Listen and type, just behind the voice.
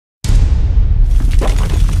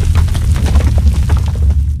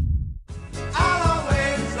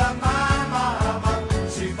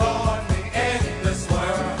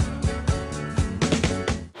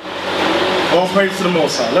praise to the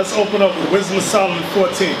Most High. Let's open up with Wisdom of Solomon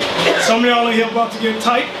 14. Some of y'all in here about to get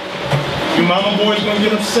tight. You mama boys gonna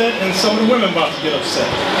get upset, and some of the women about to get upset.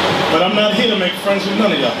 But I'm not here to make friends with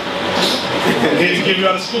none of y'all. I'm here to give you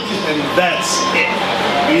out of scriptures, and that's it.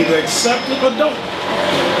 Either accept it or don't.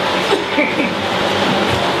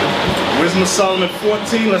 Wisdom of Solomon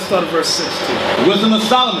 14, let's start at verse 16. Wisdom of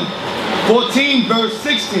Solomon 14, verse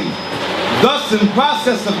 16. Thus in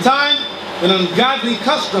process of time, an ungodly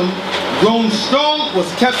custom grown strong was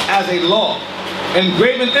kept as a law, and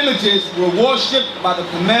graven images were worshipped by the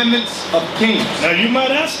commandments of kings. Now you might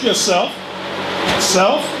ask yourself,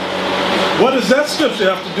 what does that scripture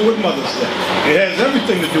have to do with Mother's Day? It has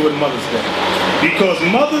everything to do with Mother's Day. Because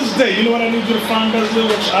Mother's Day, you know what I need you to find, Bezalel,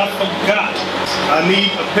 which I forgot? I need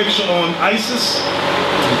a picture on Isis,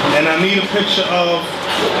 and I need a picture of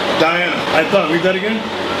Diana. I thought, read that again.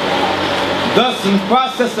 Thus in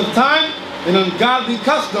process of time, an ungodly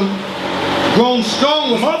custom grown strong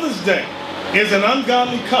was... Mother's Day is an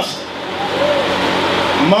ungodly custom.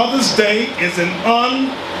 Mother's Day is an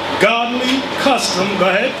ungodly custom. Go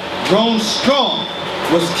ahead. Grown strong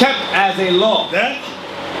was kept as a law. That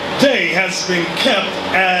day has been kept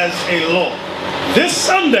as a law. This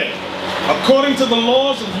Sunday, according to the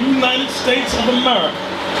laws of the United States of America,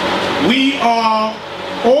 we are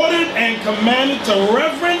ordered and commanded to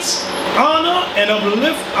reverence, honor, and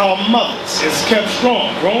uplift our mothers. It's kept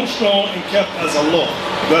strong, grown strong, and kept as a law.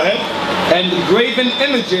 Go ahead. And the graven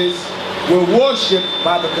images were worshipped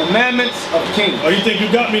by the commandments of kings. Oh, you think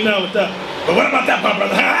you got me now with that? But what about that, my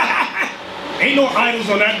brother? Ain't no idols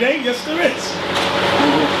on that day. Yes, there is.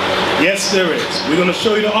 Yes, there is. We're going to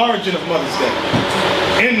show you the origin of Mother's Day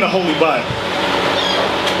in the Holy Bible.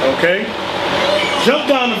 Okay? Jump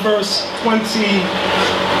down to verse 21.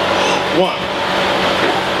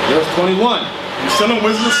 Verse 21. You're still in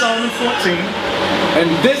Wisdom of Solomon 14. And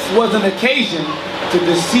this was an occasion to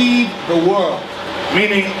deceive the world.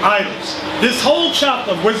 Meaning idols. This whole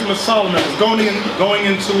chapter of Wisdom of Solomon is going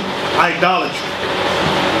into idolatry.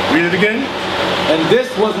 Read it again. And this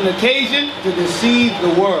was an occasion to deceive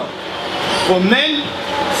the world. For men,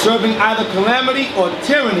 serving either calamity or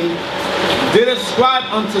tyranny, did ascribe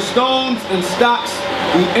unto stones and stocks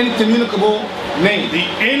the incommunicable name. The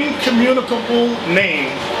incommunicable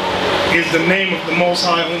name is the name of the Most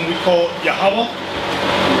High, whom we call Yahweh.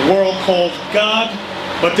 The world calls God,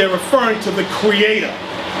 but they're referring to the Creator.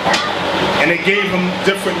 And they gave him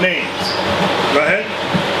different names. Go ahead.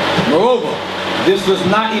 Moreover, this was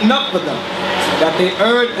not enough for them, that they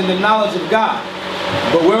erred in the knowledge of God.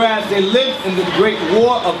 But whereas they lived in the great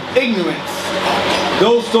war of ignorance,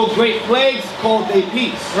 those so great plagues called they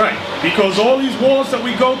peace. Right, because all these wars that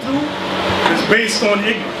we go through is based on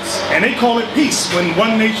ignorance. And they call it peace when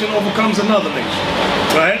one nation overcomes another nation.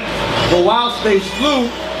 Go ahead. But whilst they slew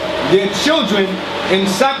their children in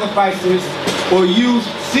sacrifices, or used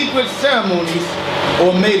secret ceremonies,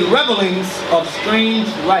 or made revelings of strange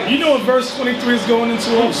rites. You know what verse 23 is going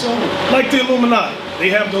into also? Like the Illuminati. They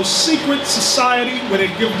have those secret society where they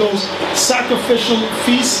give those sacrificial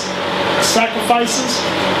feasts, sacrifices.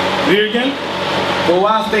 Read it again. But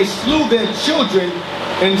whilst they slew their children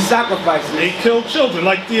in sacrifices. They killed children,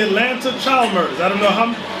 like the Atlanta child murders. I don't know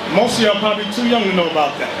how, most of y'all probably too young to know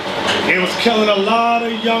about that. They was killing a lot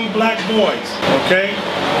of young black boys, okay?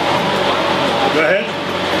 Go ahead.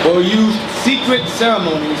 Or used secret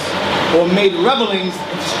ceremonies, or made revelings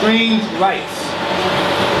of strange rites.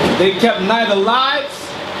 They kept neither lives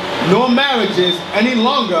nor marriages any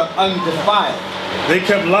longer undefiled. They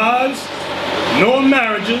kept lives nor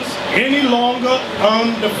marriages any longer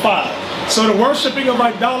undefiled. So the worshiping of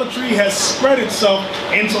idolatry has spread itself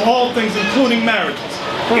into all things, including marriages.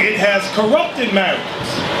 It has corrupted marriages.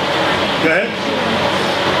 Go ahead.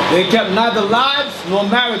 They kept neither lives nor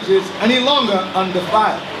marriages any longer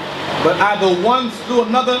undefiled, but either one slew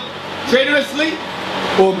another traitorously,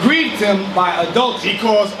 or grieved him by adultery.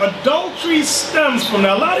 Because adultery stems from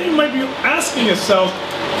that. A lot of you might be asking yourselves,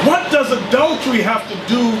 what does adultery have to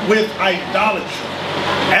do with idolatry?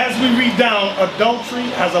 As we read down, adultery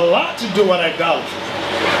has a lot to do with idolatry.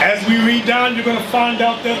 As we read down, you're going to find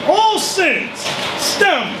out that all sins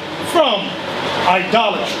stem from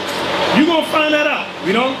idolatry. You're going to find that out,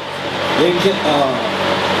 you know? They get,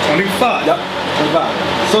 25. Yep,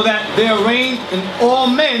 25. So that there reigned in all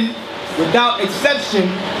men, without exception,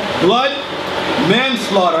 blood,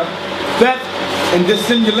 manslaughter, theft, and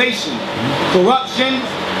dissimulation, corruption,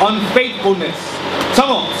 unfaithfulness,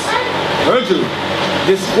 tumults, perjury,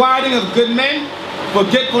 disquieting of good men,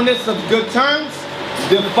 forgetfulness of good terms,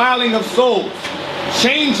 defiling of souls,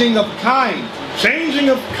 changing of kind. Changing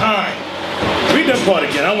of kind. Read that part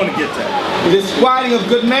again, I want to get that. Disquieting of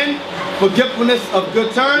good men, forgetfulness of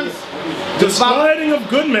good turns, disquieting of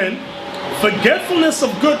good men, forgetfulness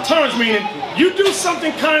of good turns, meaning you do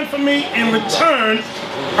something kind for me, in return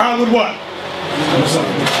I would what?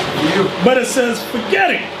 But it says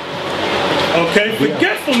forgetting. Okay,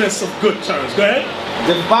 forgetfulness of good turns. Go ahead.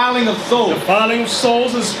 defiling of souls, Defiling of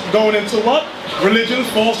souls is going into what? Religions,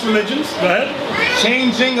 false religions. Go ahead.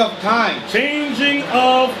 changing of kind, Changing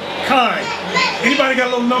of kind. Anybody got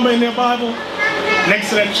a little number in their Bible next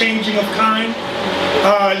to that changing of kind?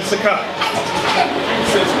 It's a kind.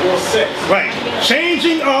 Right.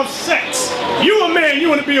 Changing of sex. You a man, you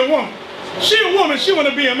want to be a woman. She a woman, she want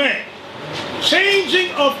to be a man.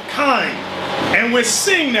 Changing of kind. And we're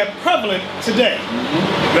seeing that prevalent today.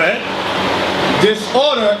 Go ahead.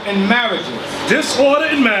 disorder in marriages, Disorder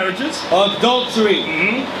in marriages. adultery,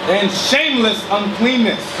 and shameless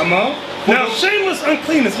uncleanness. Come on. Now, shameless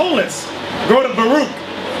uncleanness. Hold this. Go to Baruch,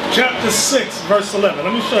 chapter 6, verse 11.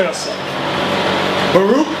 Let me show you something.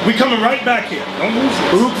 Baruch, we coming right back here. Don't lose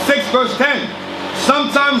this. Baruch 6 verse 10.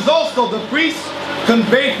 Sometimes also the priests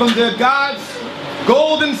convey from their gods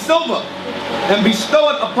gold and silver and bestow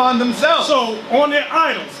it upon themselves. So, on their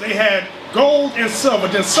idols, they had gold and silver.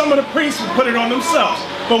 Then some of the priests would put it on themselves.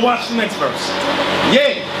 But watch the next verse.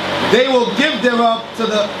 Yea, they will give thereof to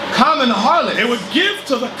the common harlots. They would give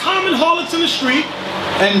to the common harlots in the street,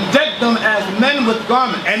 and deck them as men with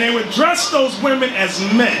garments. and they would dress those women as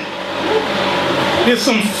men. There's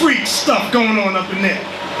some freak stuff going on up in there.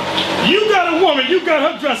 You got a woman, you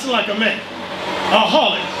got her dressing like a man. A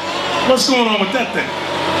harlot. What's going on with that thing?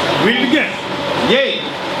 Read it again. Yea,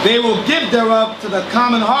 they will give thereof to the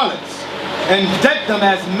common harlots, and deck them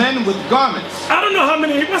as men with garments. I don't know how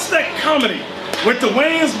many, what's that comedy? With the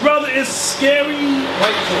Wayans brother is Scary?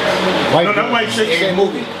 No, not White Chick. Scary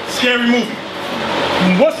movie. Scary movie.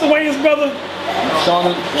 What's the Wayans brother?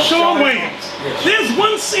 Sean Wayans. There's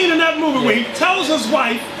one scene in that movie where he tells his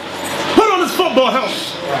wife, put on his football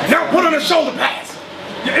helmet. Now put on his shoulder pads.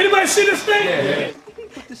 Anybody see this thing? Yeah.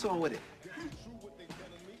 Put this on with it.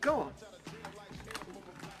 Go on.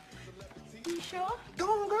 You sure? Go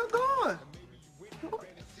on, girl, go on.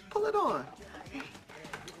 Pull it on.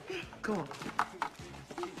 Go on.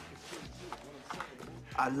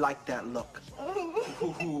 I like that look.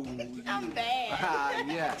 Ooh. I'm bad. Ah,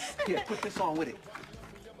 yes. Here, put this on with it.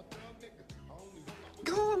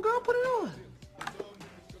 Go on, girl, put it on.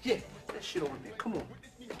 Yeah, put that shit on there. Come on.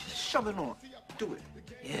 Just shove it on. Do it.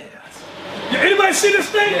 Yeah. Anybody see this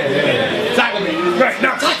thing? Right,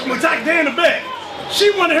 now Taka, they're in the bed.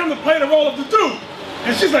 She wanted him to play the role of the dude.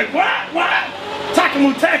 And she's like, what?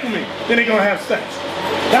 Takamu, tackle me. Then they're gonna have sex.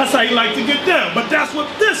 That's how you like to get down. But that's what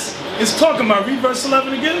this is talking about. Read verse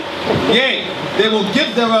 11 again. Yea, they will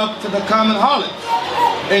give thereof to the common harlots,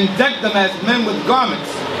 and deck them as men with garments,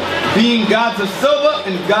 being gods of silver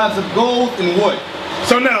and gods of gold and wood.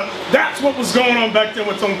 So now, that's what was going on back then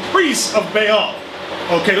with some priests of Baal.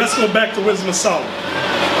 Okay, let's go back to Wisdom of Solomon.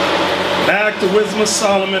 Back to Wisdom of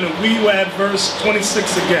Solomon, and we were at verse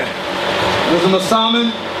 26 again. Wisdom of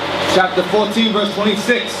Solomon, chapter 14, verse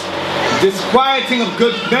 26. Disquieting of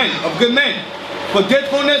good men,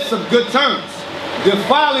 forgetfulness of good terms,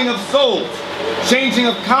 defiling of souls, changing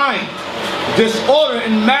of kind, disorder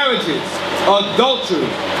in marriages, adultery,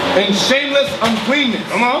 and shameless uncleanness.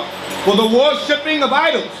 Come on. For the worshipping of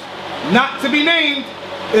idols, not to be named,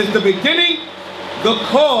 is the beginning, the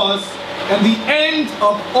cause, and the end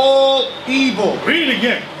of all evil. Read it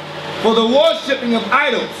again. For the worshipping of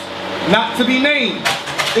idols, not to be named,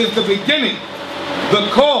 is the beginning, the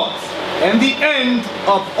cause, and the end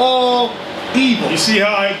of all evil. You see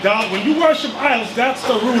how when you worship idols, that's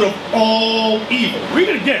the root of all evil. Read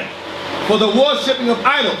it again. For the worshipping of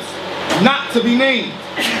idols, not to be named,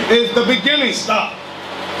 is the beginning. Stop.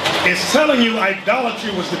 It's telling you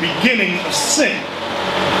idolatry was the beginning of sin.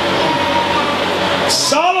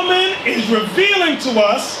 Solomon is revealing to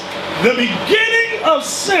us the beginning of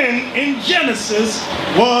sin in Genesis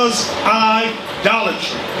was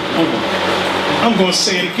idolatry. I'm going to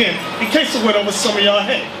say it again in case it went over some of y'all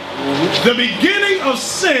head. The beginning of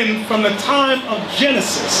sin from the time of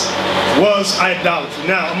Genesis was idolatry.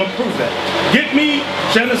 Now, I'm going to prove that. Get me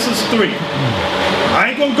Genesis 3. I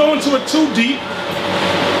ain't going to go into it too deep.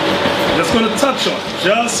 Just going to touch on it.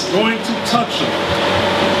 Just going to touch on it.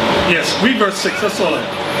 Yes, read verse 6. That's all I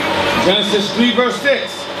have. Genesis 3 verse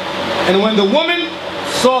 6. And when the woman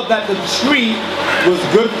saw that the tree was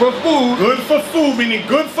good for food, meaning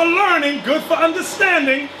good for learning, good for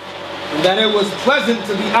understanding, and that it was pleasant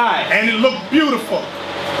to the eye, and it looked beautiful.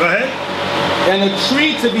 Go ahead. and a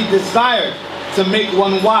tree to be desired to make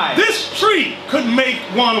one wise. This tree could make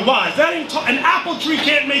one wise. That ain't an apple tree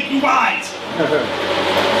can't make you wise.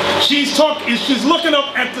 She's looking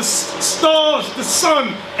up at the stars, the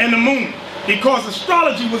sun, and the moon, because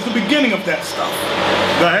astrology was the beginning of that stuff.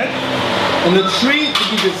 Go ahead. And the tree to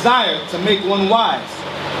be desired to make one wise,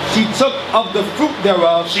 she took of the fruit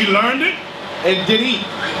thereof. She learned it and did eat,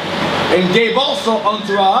 and gave also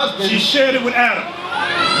unto her husband. She shared it with Adam.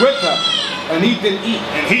 With her, and he did eat.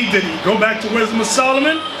 And he did eat. Go back to Wisdom of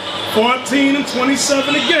Solomon 14 and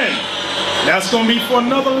 27 again. That's going to be for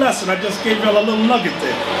another lesson. I just gave y'all a little nugget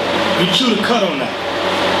there. You chew the cut on that.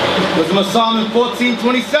 Wisdom of Solomon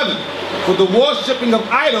 14:27. For the worshipping of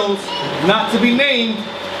idols, not to be named,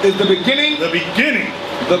 is the beginning,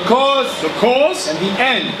 the cause, and the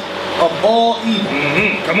end of all evil.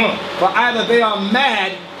 Come on. For either they are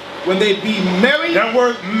mad when they be merry. That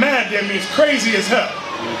word mad there means crazy as hell.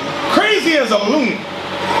 Crazy as a loon.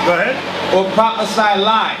 Go ahead. Or prophesy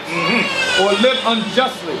lies. Or live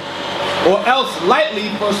unjustly. Or else lightly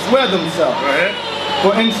forswear themselves. Go ahead.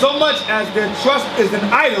 For insomuch as their trust is in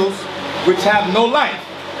idols which have no life,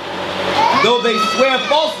 though they swear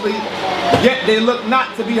falsely, yet they look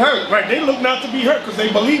not to be hurt. Right, they look not to be hurt because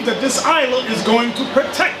they believe that this idol is going to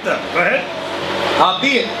protect them. Go ahead.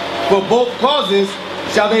 Howbeit, for both causes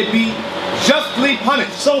shall they be justly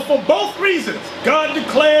punished. So for both reasons, God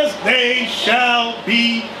declares they shall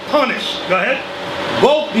be punished. Go ahead.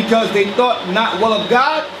 Both because they thought not well of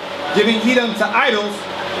God, giving heed unto idols,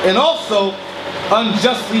 and also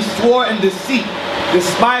unjustly swore in deceit,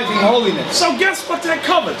 despising holiness. So guess what that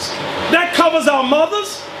covers? That covers our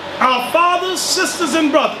mothers, our fathers, sisters,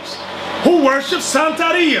 and brothers who worship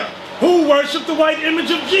Santeria, who worship the white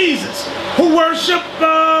image of Jesus, who worship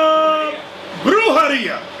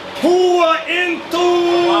Brujeria, who are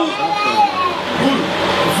into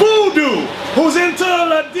voodoo, who's into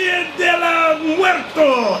La Dia de la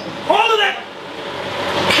Muerto, all of that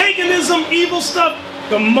paganism, evil stuff.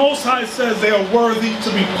 The Most High says they are worthy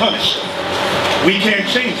to be punished. We can't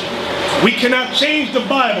change it. We cannot change the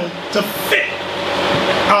Bible to fit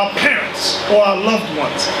our parents or our loved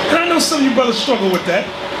ones. And I know some of you brothers struggle with that.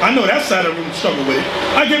 I know that side of the room struggle with it.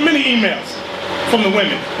 I get many emails from the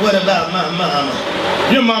women. What about my mama?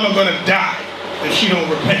 Your mama gonna die if she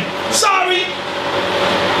don't repent. Sorry.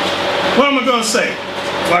 What am I gonna say?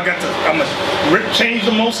 So I'm gonna change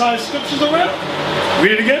the Most High scriptures around?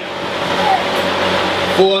 Read it again.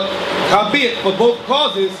 For howbeit, for both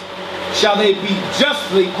causes shall they be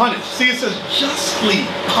justly punished. See, it says justly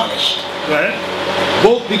punished. Right?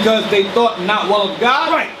 Both because they thought not well of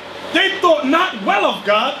God. Right. They thought not well of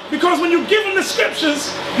God because when you give them the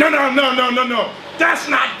scriptures, no. That's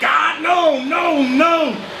not God. No.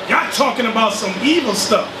 Y'all talking about some evil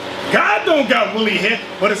stuff. God don't got woolly hair,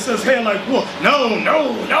 but it says hair like wool. No.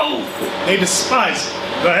 They despise it.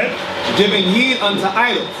 Go ahead. Giving heed unto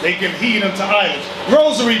idols. They give heed unto idols.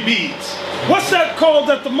 Rosary beads. What's that called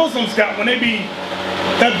that the Muslims got when they be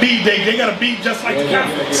that bead? They got a bead just like the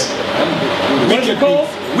Catholics. What's it called?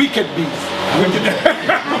 Wicked beads.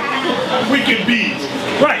 Wicked beads.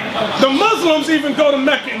 Right. The Muslims even go to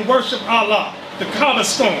Mecca and worship Allah. The Kaaba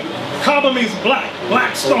stone. Kaaba means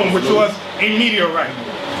black stone, which was a meteorite.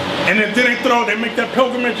 And then they make that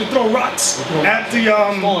pilgrimage and throw rocks at the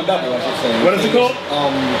what is it called?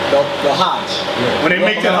 The Hajj. When they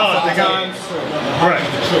make that Hajj, they got right.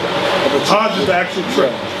 Hajj is the actual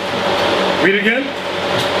trip. Read again.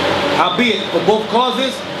 Howbeit, for both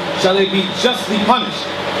causes shall they be justly punished,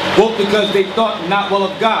 both because they thought not well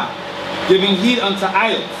of God, giving heed unto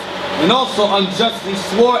idols, and also unjustly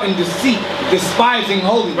swore in deceit, despising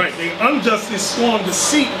holiness. Right, they unjustly swore in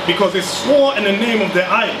deceit because they swore in the name of their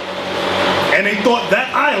idol. And they thought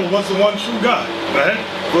that idol was the one true God. Right?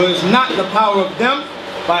 For it is not the power of them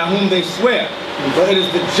by whom they swear, but it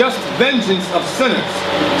is the just vengeance of sinners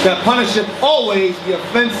that punisheth always the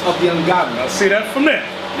offense of the ungodly. I'll see that from there.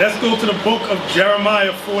 Let's go to the book of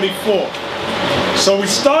Jeremiah 44. So we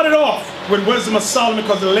started off with Wisdom of Solomon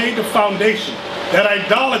because it laid the foundation that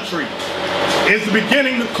idolatry is the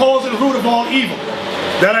beginning, the cause and root of all evil.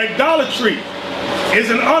 That idolatry is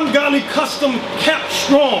an ungodly custom kept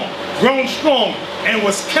strong, grown strong, and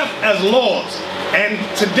was kept as laws. And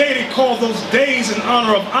today they call those days in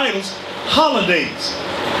honor of idols holidays.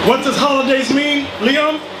 What does holidays mean,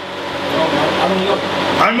 Liam? I don't know.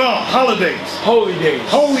 I know, holidays. Holy days.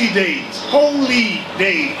 Holy days. Holy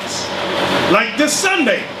days. Like this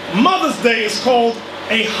Sunday, Mother's Day is called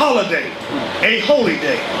a holiday, a holy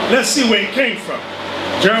day. Let's see where it came from.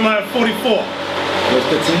 Jeremiah 44.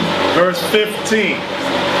 Verse 15.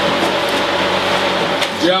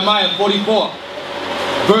 Jeremiah 44.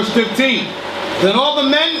 Verse 15. Then all the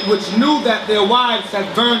men which knew that their wives had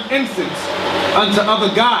burned incense unto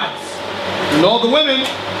other gods, and all the women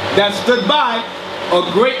that stood by,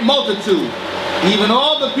 a great multitude, even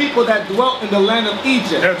all the people that dwelt in the land of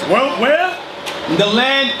Egypt. That dwelt where? In the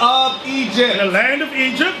land of Egypt. In the land of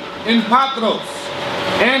Egypt. In Patros,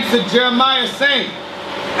 answered Jeremiah, saying,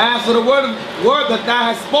 as for the word that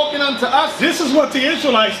thou hast spoken unto us. This is what the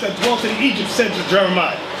Israelites that dwelt in Egypt said to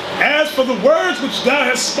Jeremiah. As for the words which thou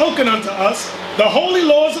hast spoken unto us, the holy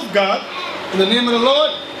laws of God, in the name of the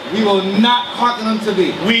Lord, we will not hearken unto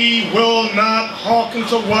thee. We will not hearken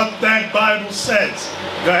to what that Bible says.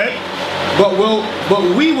 Go ahead.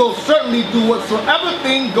 But we will certainly do whatsoever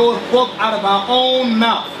thing goeth forth out of our own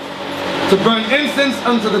mouth, to burn incense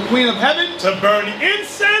unto the Queen of Heaven. To burn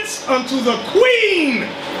incense unto the Queen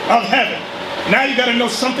of Heaven. Now you got to know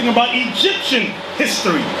something about Egyptian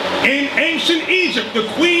history. In ancient Egypt, the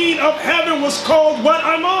Queen of Heaven was called what,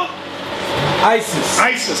 Imam? Isis.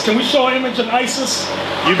 Isis. Can we show an image of Isis?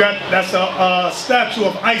 You got, that's a statue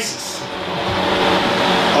of Isis.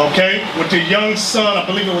 Okay, with the young son, I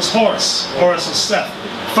believe it was Horus or Seth.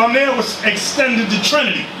 From there was extended the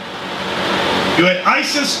Trinity. You had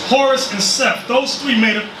Isis, Horus, and Seth. Those three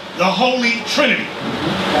made up the Holy Trinity.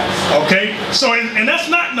 Okay, so and that's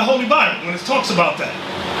not in the Holy Bible when it talks about that.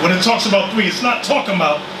 When it talks about three, it's not talking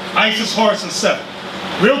about Isis, Horus, and Seth.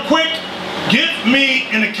 Real quick, give me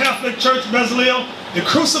in the Catholic Church, Bezalel, the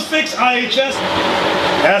crucifix, IHS.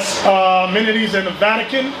 That's many of these in the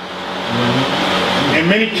Vatican. In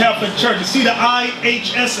many Catholic churches, see the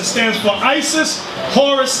IHS, it stands for Isis,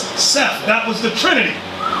 Horus, Seth. That was the Trinity.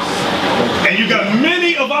 And you got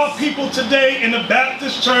many of our people today in the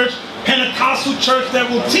Baptist church, Pentecostal church that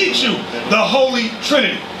will teach you the Holy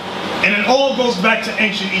Trinity. And it all goes back to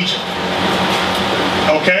ancient Egypt.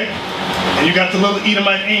 Okay? And you got the little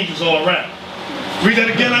Edomite angels all around. Read that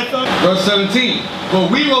again, I thought. Verse 17. But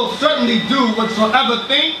we will certainly do whatsoever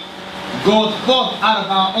thing goeth forth out of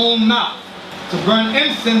our own mouth, to burn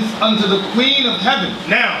incense unto the Queen of Heaven.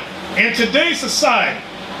 Now, in today's society,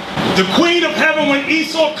 the Queen of Heaven, when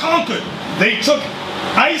Esau conquered, they took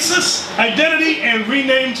Isis' identity and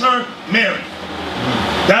renamed her Mary.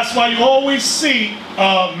 That's why you always see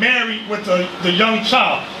Mary with the young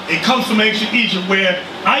child. It comes from ancient Egypt, where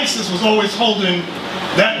Isis was always holding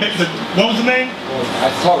that, what was the name?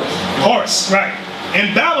 That's Horus. Horus, right.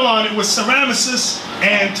 In Babylon, it was Semiramis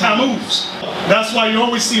and Tammuz. That's why you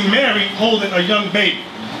always see Mary holding a young baby.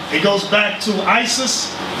 It goes back to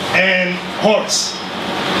Isis and Horus,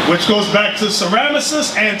 which goes back to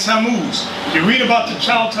Semiramis and Tammuz. You read about the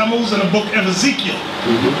child Tammuz in the book of Ezekiel.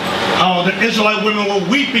 How the Israelite women were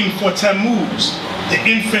weeping for Tammuz, the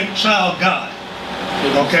infant child god.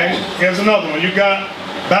 Okay, here's another one. You got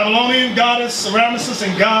Babylonian goddess Semiramis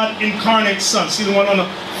and God incarnate son. See the one on the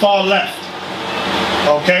far left.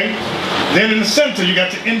 Okay, then in the center you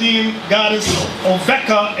got the Indian goddess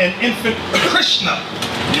Oveka and infant Krishna.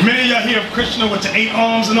 Many of y'all hear of Krishna with the 8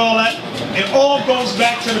 arms and all that. It all goes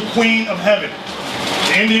back to the Queen of Heaven.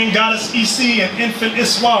 The Indian goddess Isi and infant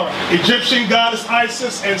Iswara. Egyptian goddess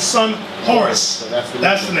Isis and son Horus.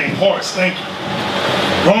 That's the name, Horus, thank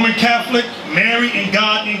you. Roman Catholic, Mary and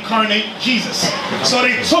God incarnate Jesus. So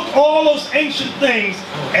they took all those ancient things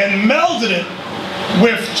and melded it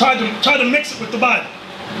with, tried to mix it with the Bible.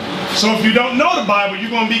 So if you don't know the Bible, you're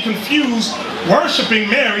going to be confused worshiping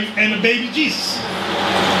Mary and the baby Jesus.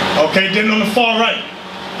 Okay, then on the far right,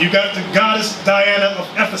 you got the goddess Diana of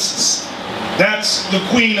Ephesus. That's the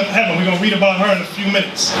Queen of Heaven. We're going to read about her in a few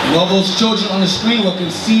minutes. And all those children on the screen were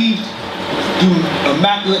conceived through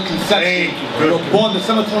immaculate conception. They were born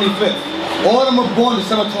December 25th. All of them were born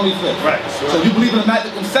December 25th. Right. So if you believe in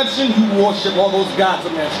immaculate conception, you worship all those gods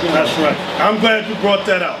on that screen. That's right. I'm glad you brought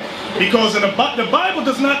that out. Because in the Bible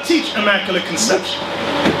does not teach immaculate conception.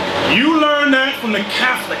 You learn that from the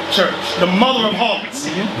Catholic Church, the mother of harlots.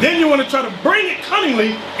 Then you want to try to bring it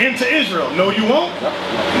cunningly into Israel. No, you won't.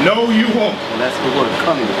 No, you won't. Well, that's the word,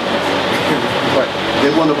 cunningly.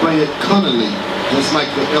 They want to bring it cunningly, just like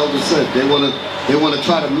the elder said. They want to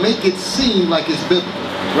try to make it seem like it's biblical.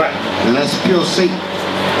 Right. And that's pure Satan.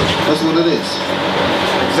 That's what it is.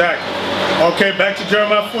 Exactly. Okay, back to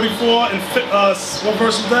Jeremiah 44 and what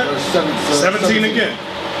verse was that? Verse 17 again.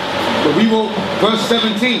 But we will, verse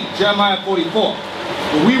 17, Jeremiah 44.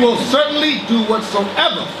 But we will certainly do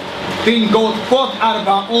whatsoever thing goeth forth out of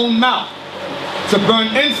our own mouth, to burn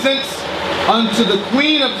incense unto the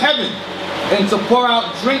Queen of Heaven, and to pour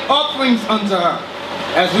out drink offerings unto her,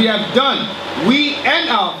 as we have done, we and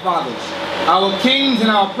our fathers, our kings and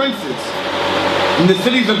our princes, in the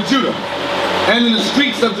cities of Judah, and in the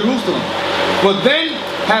streets of Jerusalem. For then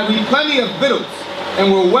have we plenty of victuals,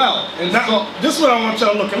 and were well. And Now, this is what I want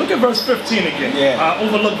y'all to look at. Look at verse 15 again. Yeah.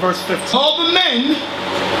 Overlook verse 15. all the men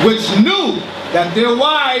which knew that their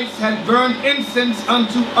wives had burned incense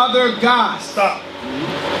unto other gods. Stop.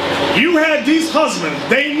 You had these husbands.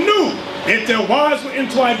 They knew if their wives were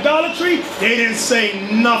into idolatry, they didn't say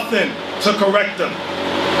nothing to correct them.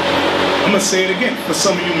 I'm going to say it again for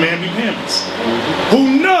some of you mamby-pambies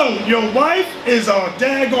who know your wife is a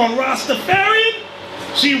daggone Rastafarian.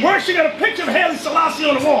 She got a picture of Haile Selassie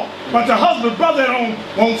on the wall, but the husband, brother at home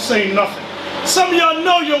won't say nothing. Some of y'all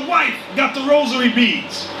know your wife got the rosary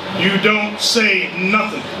beads. You don't say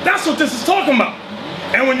nothing. That's what this is talking about.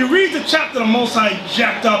 And when you read the chapter, the Most High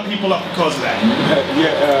jacked our people up because of that.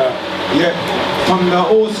 From the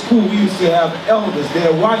old school, we used to have elders.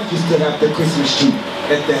 Their wife used to have the Christmas tree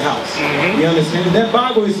at their house. You understand? That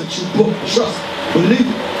Bible is a true book. Trust. Believe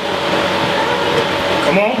it.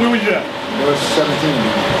 Come on, where was you at? Verse 17.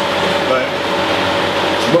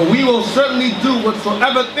 But we will certainly do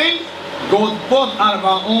whatsoever thing goes forth out of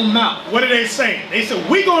our own mouth. What are they saying? They said,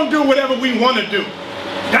 we're going to do whatever we want to do.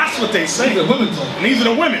 That's what they say. These are women talking. And these are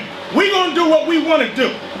the women. We're going to do what we want to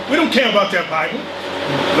do. We don't care about that Bible.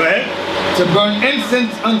 Go ahead. To burn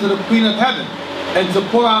incense unto the Queen of Heaven, and to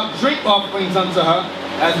pour out drink offerings unto her,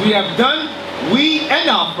 as we have done, we and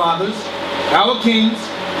our fathers, our kings,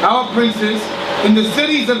 our princes, in the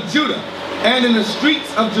cities of Judah, and in the streets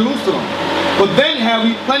of Jerusalem. But then have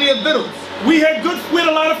we plenty of victuals. We had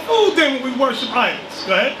a lot of food then when we worship idols.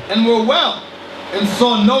 Go ahead. And were well, and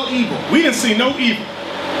saw no evil. We didn't see no evil.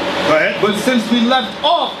 Go ahead. But since we left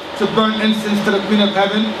off to burn incense to the Queen of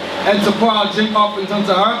Heaven, and to pour out drink offerings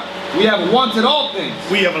unto her, we have wanted all things.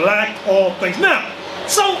 We have lacked all things. Now,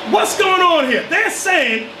 so what's going on here? They're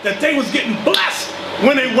saying that they was getting blessed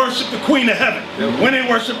when they worshiped the Queen of Heaven. When they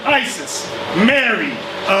worshiped Isis, Mary,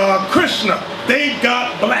 Krishna, they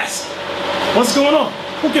got blessed. What's going on?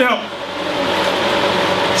 Who can help?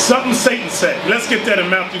 Something Satan said. Let's get that in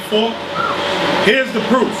Matthew 4. Here's the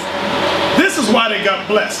proof. This is why they got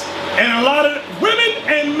blessed. And a lot of women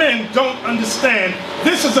and men don't understand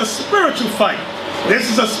this is a spiritual fight. This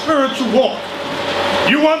is a spiritual walk.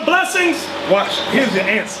 You want blessings? Watch. Here's your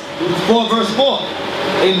answer. 4 verse 4.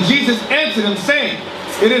 And Jesus answered him, saying,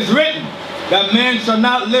 it is written that man shall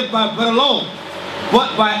not live by bread alone,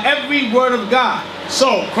 but by every word of God.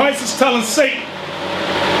 So Christ is telling Satan,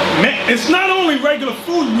 it's not only regular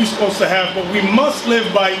food we're supposed to have, but we must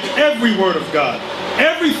live by every word of God.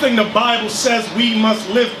 Everything the Bible says we must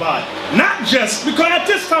live by. Not just, because at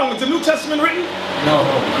this time was the New Testament written?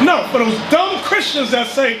 No, for those dumb Christians that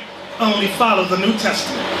say, only follow the New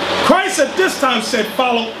Testament. Christ at this time said,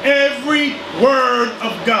 follow every word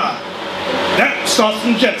of God. That starts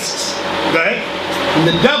from Genesis. Go ahead. And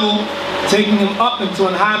the devil, taking him up into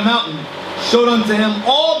an high mountain, showed unto him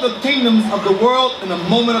all the kingdoms of the world in a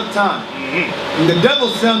moment of time. And the devil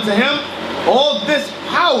said unto him, all this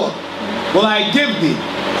power will I give thee,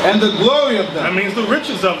 and the glory of them. That means the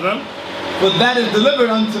riches of them. For that is delivered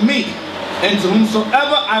unto me, and to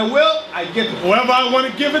whomsoever I will, I give it. Whoever I want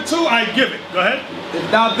to give it to, I give it. Go ahead. If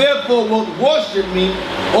thou therefore wilt worship me,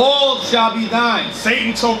 all shall be thine.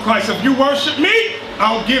 Satan told Christ, if you worship me,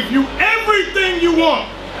 I'll give you everything you want.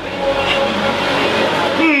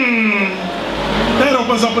 That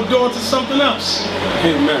opens up a door to something else.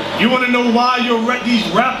 Amen. You want to know why these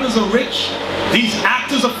rappers are rich? These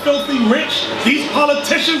actors are filthy rich? These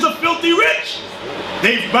politicians are filthy rich?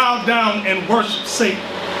 They've bowed down and worshiped Satan.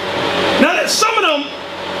 Now that some of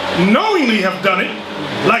them knowingly have done it,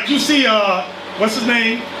 like you see, what's his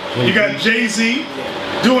name? You got Jay-Z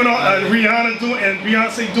doing, Rihanna doing, and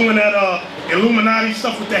Beyonce doing that Illuminati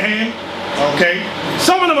stuff with the hand. Okay,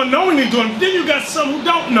 some of them are knowingly doing it. Then you got some who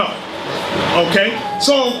don't know. Okay,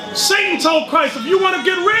 so Satan told Christ, if you want to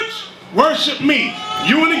get rich, worship me.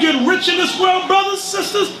 You want to get rich in this world, brothers,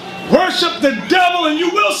 sisters, worship the devil and you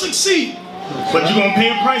will succeed. But you're going to pay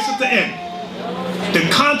a price at the end. The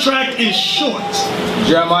contract is short.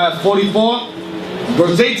 Jeremiah 44,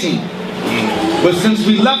 verse 18. But since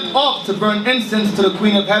we left off to burn incense to the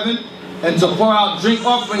Queen of Heaven, and to pour out drink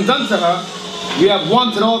offerings unto her, we have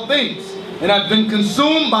wanted all things, and have been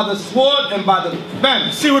consumed by the sword and by the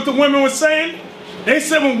famine. See what the women were saying? They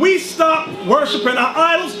said when we stopped worshiping our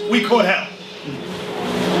idols, we caught hell.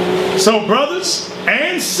 So brothers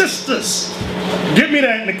and sisters, give me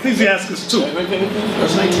that in Ecclesiastes 2.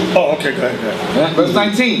 Verse 19. Oh, okay, go ahead. Verse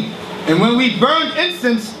 19. And when we burned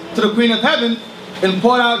incense to the Queen of Heaven, and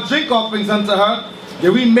poured out drink offerings unto her,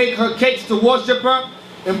 did we make her cakes to worship her,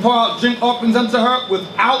 and pour out drink offerings unto her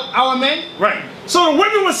without our men? Right. So the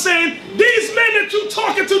women were saying, these men that you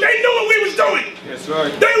talking to, they knew what we was doing. That's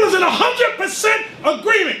right. They was in 100%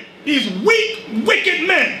 agreement. these weak, wicked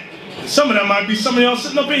men. Some of them might be some of y'all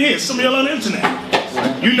sitting up in here, some of y'all on the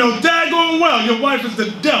internet. You know daggone well your wife is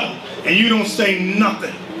the devil, and you don't say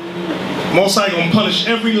nothing. Most High gonna punish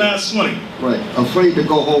every last one of you. Right. Afraid to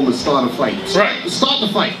go home and start a fight. Right. Start the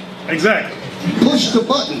fight. Exactly. Push the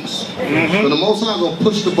buttons. But the Most High gonna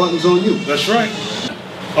push the buttons on you. That's right.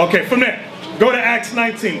 Okay, from there, go to Acts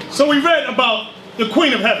 19. So we read about the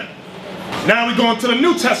Queen of Heaven. Now we go into the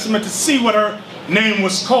New Testament to see what her name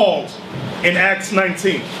was called in Acts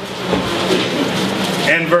 19.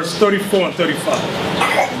 And verse 34 and 35.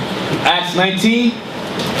 Acts 19,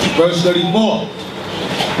 verse 34.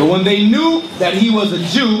 But when they knew that he was a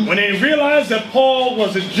Jew, when they realized that Paul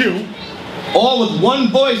was a Jew, all with one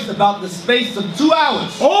voice about the space of 2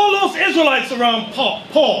 hours. All those Israelites around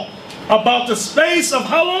Paul, about the space of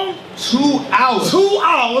how long? 2 hours. 2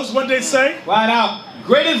 hours, what they say? Right out.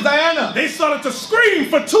 Great is Diana. They started to scream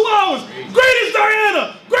for 2 hours. Great is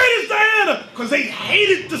Diana. Great is Diana. Because they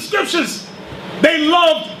hated the scriptures. They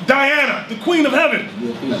loved Diana, the Queen of Heaven,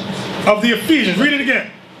 of the Ephesians. Read it again.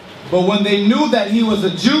 But when they knew that he was a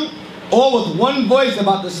Jew, all with one voice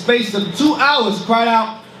about the space of 2 hours cried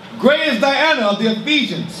out, Great is Diana of the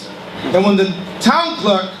Ephesians. And when the town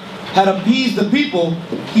clerk had appeased the people,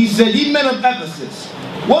 he said, Ye men of Ephesus,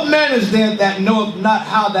 what man is there that knoweth not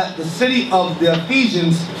how that the city of the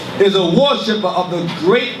Ephesians is a worshipper of the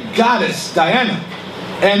great goddess Diana,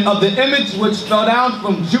 and of the image which fell down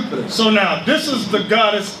from Jupiter? So now, this is the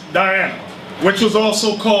goddess Diana, which was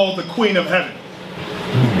also called the Queen of Heaven.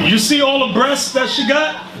 You see all the breasts that she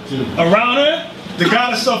got around her? The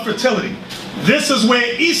goddess of fertility. This is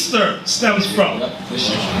where Easter stems from.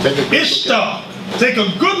 Ishtar. Take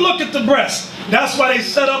a good look at the breast. That's why they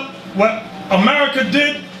set up what America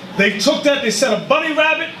did. They took that, they set a bunny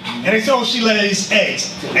rabbit, and they said, oh, she lays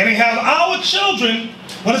eggs. And they have our children,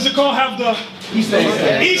 what is it called? Have the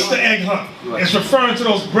Easter egg hunt. It's referring to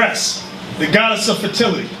those breasts. The goddess of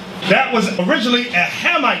fertility. That was originally a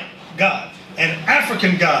Hamite god, an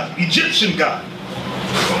African god, Egyptian god,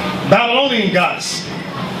 Babylonian goddess.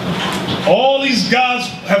 All these gods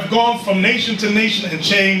have gone from nation to nation and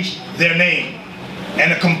changed their name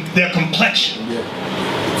and their complexion.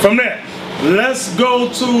 From there, let's go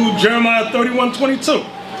to Jeremiah 31:22.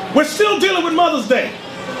 We're still dealing with Mother's Day.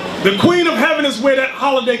 The Queen of Heaven is where that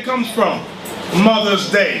holiday comes from. Mother's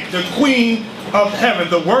Day, the Queen of Heaven,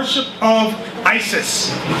 the worship of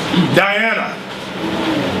Isis, Diana.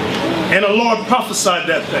 And the Lord prophesied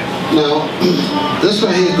that thing. Now, this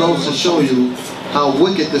right here goes to show you how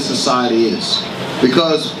wicked this society is.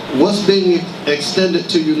 Because what's being extended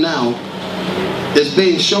to you now is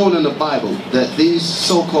being shown in the Bible, that these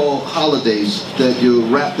so-called holidays that you're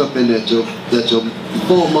wrapped up in, that your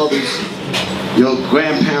foremothers, your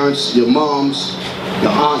grandparents, your moms,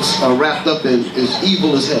 your aunts are wrapped up in, is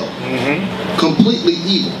evil as hell. Completely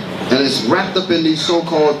evil. And it's wrapped up in these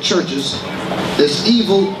so-called churches. It's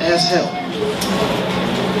evil as hell.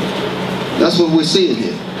 That's what we're seeing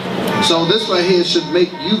here. So this right here should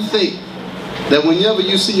make you think that whenever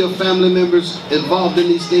you see your family members involved in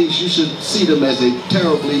these things, you should see them as a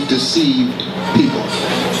terribly deceived people.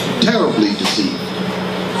 Terribly deceived.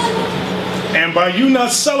 And by you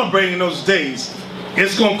not celebrating those days,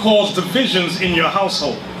 it's going to cause divisions in your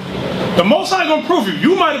household. The Most High going to prove you.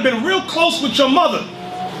 You might have been real close with your mother.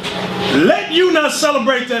 Let you not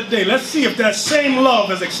celebrate that day. Let's see if that same love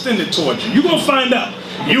is extended towards you. You're going to find out.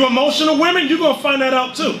 You emotional women, you're going to find that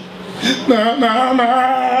out too.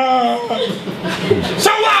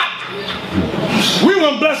 So what? We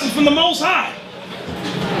want blessings from the Most High.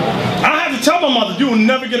 I had to tell my mother, you will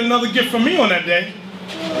never get another gift from me on that day.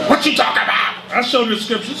 What you talking about? I showed her the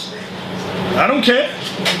scriptures. I don't care.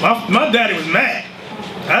 My daddy was mad.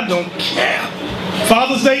 I don't care.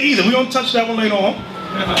 Father's Day either. We don't touch that one later on.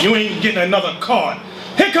 You ain't getting another card.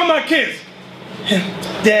 Here come my kids.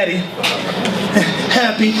 Daddy,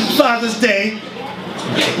 happy Father's Day.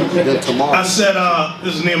 I said,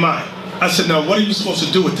 this is Nehemiah. I said, no, what are you supposed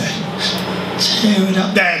to do with that? Tear it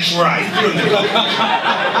up. That's right.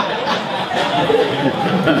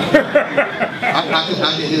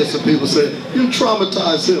 I can hear some people say, you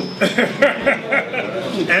traumatized him.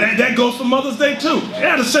 And that goes for Mother's Day too. They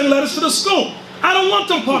had to send letters to the school. I don't want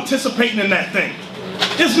them participating in that thing.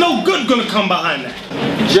 There's no good going to come behind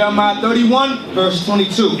that. Jeremiah 31, verse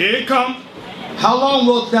 22. Here it comes. How long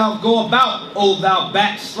wilt thou go about, O thou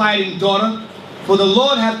backsliding daughter? For the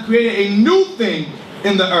Lord hath created a new thing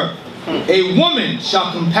in the earth. A woman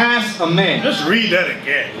shall compass a man. Just read that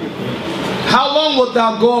again. How long wilt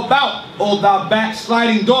thou go about, O thou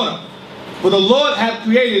backsliding daughter? For the Lord hath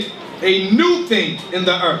created a new thing in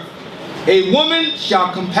the earth. A woman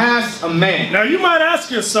shall compass a man. Now you might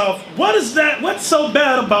ask yourself, what is that? What's so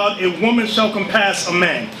bad about a woman shall compass a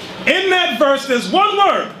man? In that verse, there's one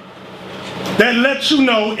word that lets you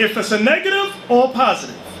know if it's a negative or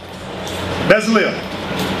positive. Bezalel.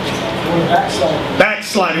 Backsliding.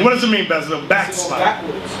 Backsliding. What does it mean, Bezalel? Backsliding.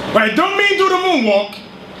 Backwards. Right, don't mean do the moonwalk.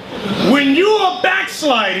 When you are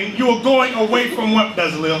backsliding, you are going away from what,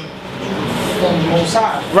 Bezalel? From the Most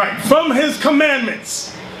High. Right, from his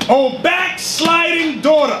commandments. Oh, backsliding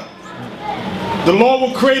daughter. The Lord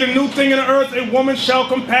will create a new thing in the earth. A woman shall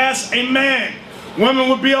compass a man. Women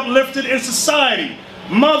will be uplifted in society.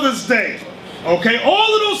 Mother's Day. Okay,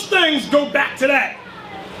 all of those things go back to that.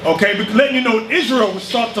 Okay, but letting you know Israel will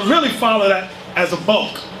start to really follow that as a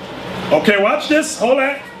bulk. Okay, watch this. Hold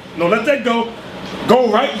that. No, let that go. Go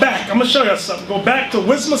right back. I'm going to show you something. Go back to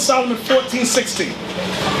Wisdom of Solomon 14:16.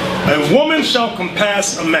 A woman shall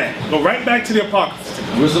compass a man. Go right back to the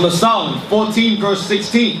Apocrypha. Wisdom of Solomon 14 verse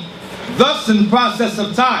 16. Thus in process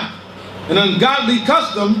of time, an ungodly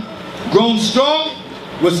custom grown strong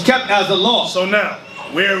was kept as a law. So now,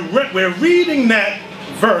 we're reading that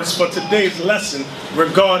verse for today's lesson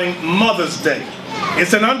regarding Mother's Day.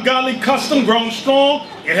 It's an ungodly custom grown strong.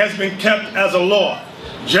 It has been kept as a law.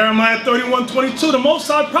 Jeremiah 31:22, the Most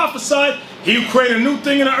High prophesied, he who created a new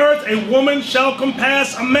thing in the earth, a woman shall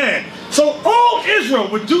compass a man. So all Israel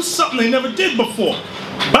would do something they never did before.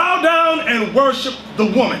 Bow down and worship the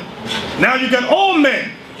woman. Now you got all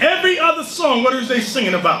men. Every other song, what is they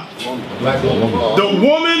singing about? The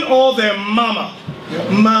woman or their mama.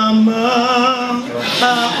 Mama,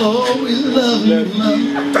 I always love you,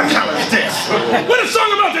 mama. What the hell is this? What a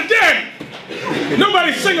song about the daddy.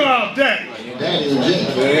 Nobody sing about daddy. Daddy is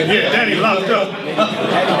dead. Yeah, daddy locked up.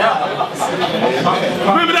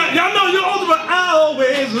 Remember that? Y'all know you're older, but I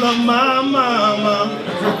always love my mama.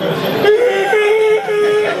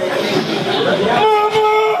 Mama.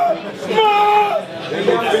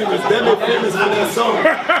 They're famous for that song.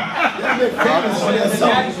 They're famous for that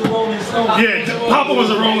song. Yeah, Papa was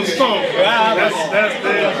a Rolling Stone. That's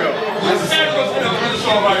there you go.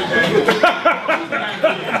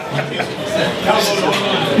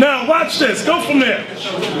 Now watch this. Go from there.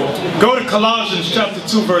 Go to Colossians chapter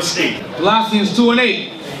 2 verse 8. Colossians 2 and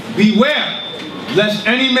 8. Beware lest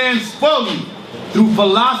any man spoil you through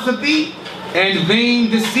philosophy and vain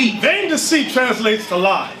deceit. Vain deceit translates to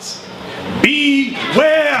lies.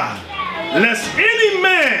 Beware lest any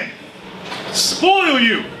man spoil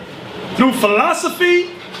you through philosophy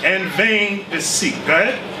and vain deceit. Go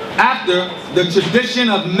ahead. After the tradition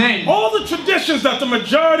of men. All the traditions that the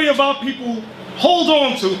majority of our people hold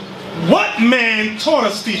on to, what man taught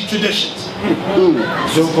us these traditions?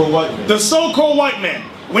 So-called white. The so-called white man.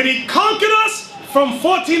 When he conquered us from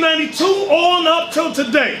 1492 on up till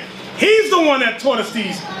today, he's the one that taught us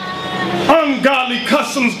these ungodly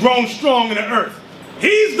customs grown strong in the earth.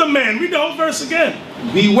 He's the man. Read the whole verse again.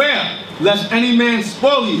 Beware lest any man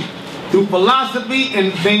spoil you through philosophy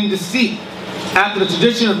and vain deceit, after the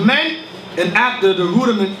tradition of men and after the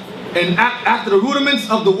rudiments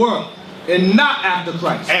of the world, and not after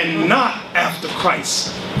Christ. And not after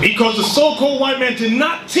Christ. Because the so-called white man did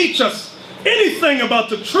not teach us anything about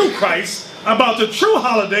the true Christ, about the true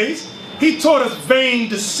holidays. He taught us vain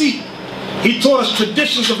deceit. He taught us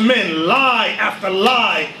traditions of men, lie after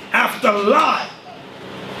lie after lie.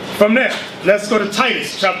 From there, let's go to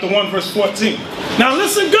Titus chapter 1 verse 14. Now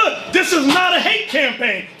listen good. This is not a hate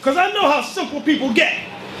campaign, because I know how simple people get.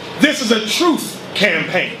 This is a truth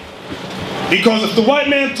campaign. Because if the white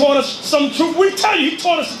man taught us some truth, we tell you he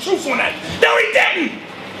taught us the truth on that. No, he didn't.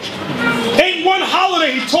 Ain't one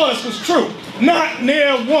holiday he taught us was true. Not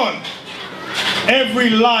near one. Every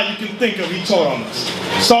lie you can think of he taught on us.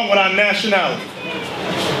 Starting with our nationality.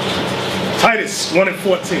 Titus 1 and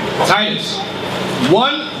 14. Titus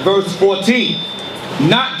 1 verse 14.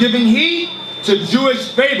 Not giving heed to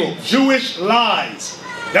Jewish fables. Jewish lies.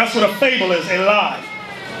 That's what a fable is, a lie.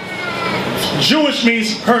 Jewish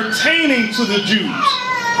means pertaining to the Jews.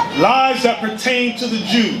 Lies that pertain to the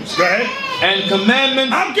Jews. Go ahead. And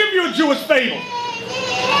commandments. I'll give you a Jewish fable.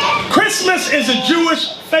 Christmas is a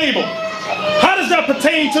Jewish fable. How does that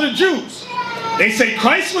pertain to the Jews? They say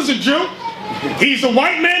Christ was a Jew. He's a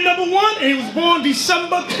white man, number one, and he was born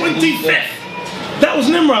December 25th. That was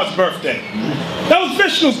Nimrod's birthday. That was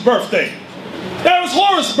Vishnu's birthday. That was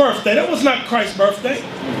Horus' birthday. That was not Christ's birthday.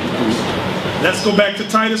 Let's go back to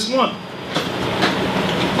Titus 1.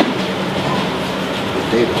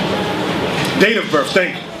 Date of birth,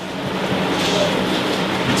 thank you.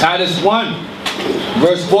 Titus 1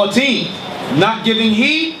 verse 14. Not giving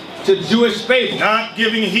heed to Jewish fables. Not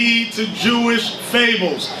giving heed to Jewish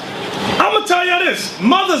fables. I'm going going to tell you this.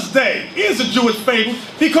 Mother's Day is a Jewish fable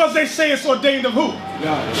because they say it's ordained of who?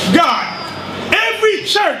 God. Every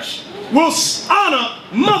church will honor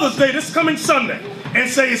Mother's Day this coming Sunday and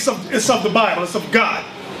say it's of the Bible, it's of God.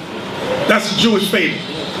 That's a Jewish fable.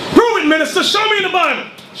 Prove it, minister. Show me in the Bible.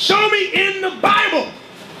 Show me in the Bible.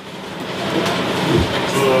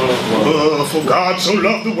 For God so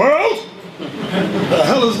loved the world? The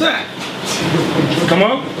hell is that? Come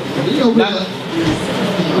on.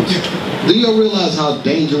 Do you realize how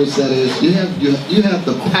dangerous that is? You have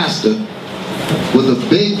the pastor with a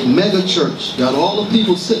big mega church, got all the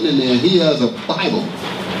people sitting in there. He has a Bible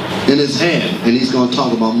in his hand, and he's going to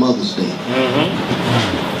talk about Mother's Day.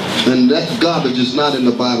 And that garbage is not in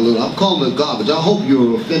the Bible. I'm calling it garbage. I hope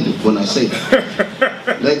you're offended when I say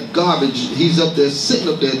that. That garbage, he's up there, sitting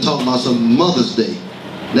up there talking about some Mother's Day.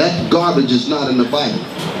 That garbage is not in the Bible.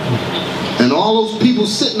 And all those people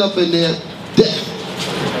sitting up in there, death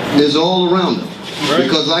is all around them. Right.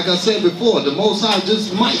 Because like I said before, the Most High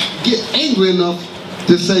just might get angry enough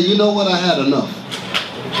to say, you know what, I had enough.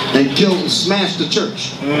 And kill and smash the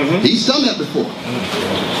church. He's done that before.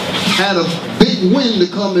 Had a big wind to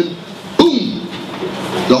come and boom,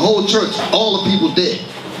 the whole church, all the people dead.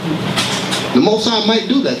 The Most High might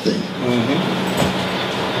do that thing.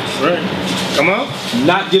 Right. Come on.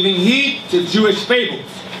 Not giving heed to Jewish fables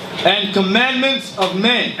and commandments of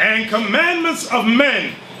men. And commandments of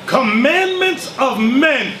men. Commandments of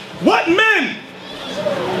men. What men?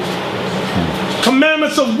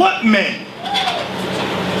 Commandments of what men?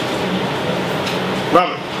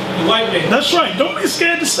 Robert. The white man. That's right. Don't be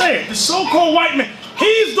scared to say it. The so-called white man.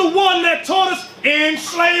 He's the one that taught us in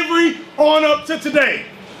slavery on up to today.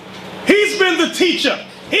 He's been the teacher.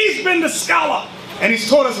 He's been the scholar. And he's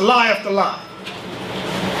taught us lie after lie.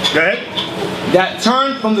 Go ahead. That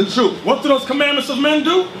turn from the truth. What do those commandments of men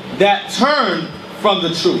do? That turn from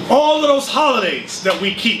the truth. All of those holidays that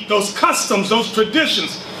we keep, those customs, those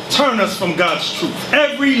traditions, turn us from God's truth.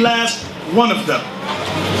 Every last one of them.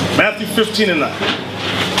 Matthew 15:9.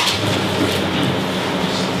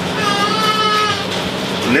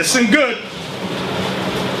 Listen good.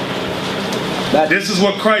 This is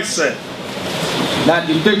what Christ said.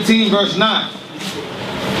 Matthew 15 verse 9.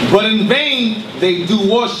 But in vain they do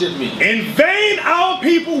worship me. In vain our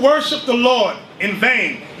people worship the Lord. In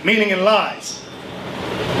vain, meaning in lies.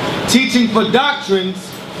 Teaching for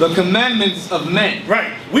doctrines the commandments of men.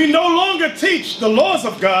 Right. We no longer teach the laws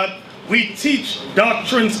of God. We teach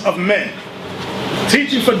doctrines of men.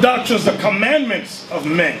 Teaching for doctrines the commandments of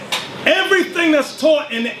men. Everything that's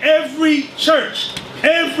taught in every church,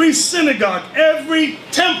 every synagogue, every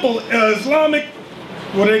temple, Islamic,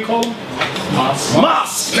 what do they call them?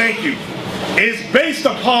 Mosque, thank you, is based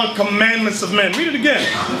upon commandments of men. Read it again.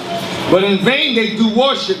 But in vain they do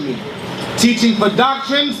worship me, teaching for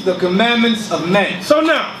doctrines the commandments of men. So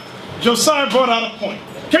now, Josiah brought out a point.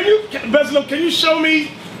 Can you, Bezalel, can you show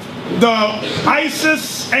me the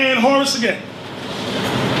Isis and Horus again?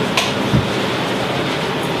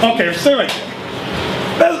 Okay, stay right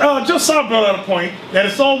there. Josiah brought out a point that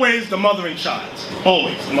it's always the mother and child.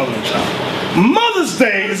 Always the mother and child. Mother's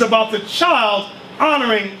Day is about the child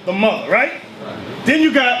honoring the mother, right? Then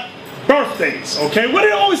you got birthdays, okay? What do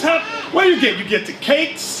you always have? What do you get? You get the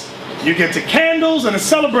cakes, you get the candles, and a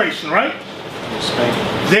celebration, right?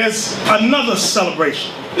 There's another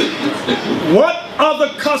celebration. What other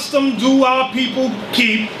custom do our people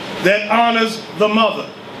keep that honors the mother?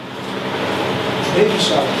 Baby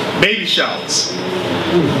shower. Baby showers.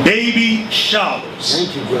 Baby showers.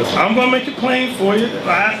 Thank you, brother. I'm going to make it plain for you.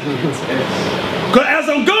 As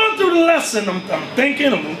I'm going through the lesson, I'm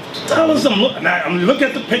thinking, I'm looking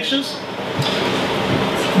at the pictures.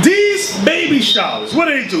 These baby showers, what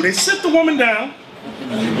do? They sit the woman down.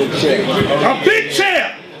 A big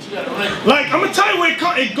chair. Like, I'm going to tell you where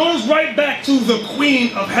it goes right back to the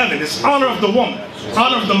Queen of Heaven. It's honor of the woman,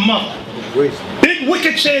 honor of the mother. Big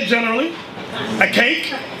wicker chair generally. A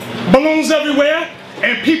cake, balloons everywhere,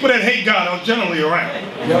 and people that hate God are generally around.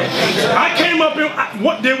 I came up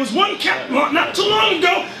and there was one cat not too long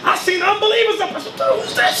ago. I seen unbelievers up. I said,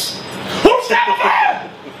 "Who's this? Who's that over there?"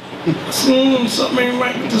 Something ain't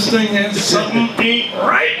right with this thing. And something ain't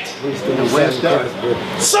right.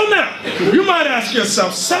 So now you might ask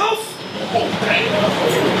yourself, self.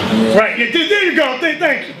 Right, there you go.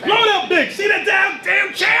 Thank you. Blow it up big. See that damn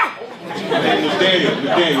chair?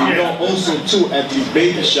 Daniel, you know also too at these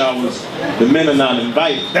baby showers, the men are not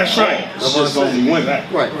invited. That's right. It's just only women.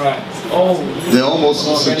 Right. Oh. They almost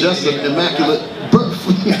suggest an immaculate birth.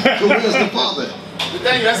 So where's the father?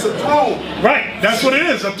 That's a throne. Right, that's what it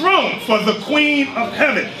is, a throne for the Queen of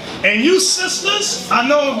Heaven. And you sisters, I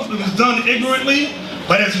know it was done ignorantly,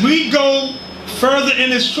 But as we go further in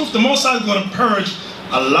this truth, the Most High is going to purge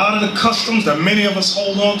a lot of the customs that many of us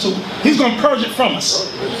hold on to. He's going to purge it from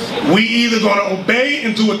us. We either going to obey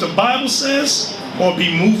and do what the Bible says, or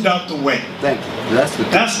be moved out the way. Thank you.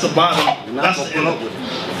 That's the bottom. That's the end.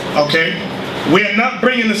 Okay? We are not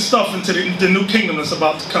bringing this stuff into the new kingdom that's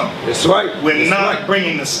about to come. That's right. We're not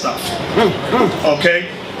bringing this stuff. Okay?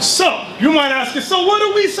 So, you might ask us, so what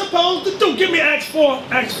are we supposed to do? Give me Acts 4.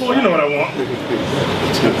 Acts 4, you know what I want.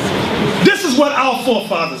 This is what our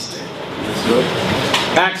forefathers did.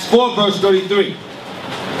 Acts 4 verse 33.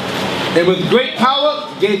 And with great power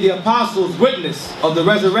gave the apostles witness of the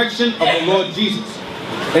resurrection of the Lord Jesus.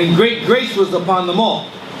 And great grace was upon them all.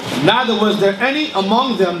 Neither was there any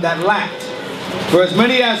among them that lacked. For as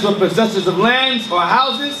many as were possessors of lands or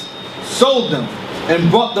houses sold them,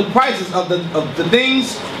 and brought the prices of the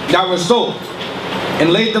things that were sold,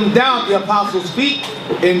 and laid them down at the apostles' feet,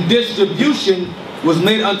 and distribution was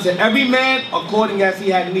made unto every man according as he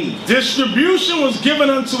had need. Distribution was given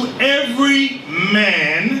unto every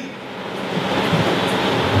man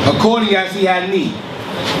according as he had need.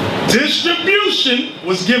 Distribution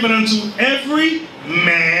was given unto every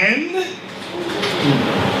man.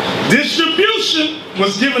 Distribution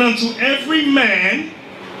was given unto every man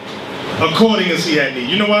according as he had need.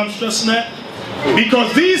 You know why I'm stressing that?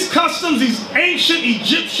 Because these customs, these ancient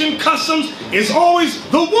Egyptian customs, is always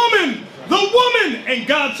the woman. The woman. And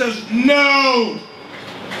God says, no.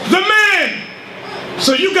 The man.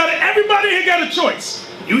 So you got it. Everybody here got a choice.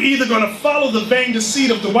 You either going to follow the vain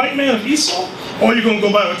deceit of the white man of Esau, or you're going to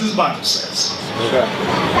go by what this Bible says. Okay.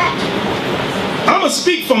 I'm going to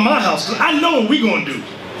speak from my house, because I know what we're going to do.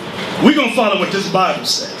 We're going to follow what this Bible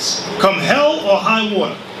says. Come hell or high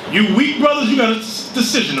water. You weak brothers, you got a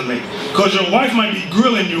decision to make. Because your wife might be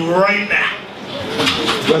grilling you right now.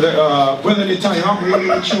 Brother Natalia, I'm really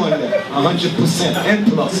with you on that. 100% and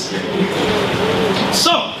plus.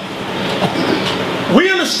 So, we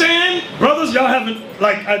understand, brothers, y'all haven't,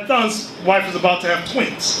 like Athan's wife is about to have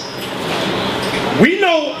twins. We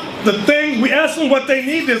know the things, we ask them what they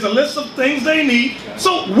need, there's a list of things they need,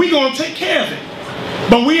 so we're going to take care of it.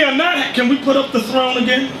 But we are not, can we put up the throne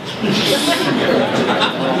again?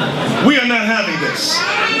 We are not having this.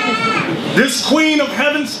 This Queen of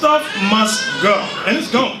Heaven stuff must go. And it's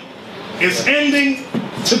going. It's ending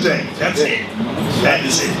today. That's it. That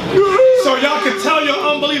is it. So y'all can tell your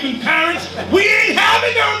unbelieving parents, we ain't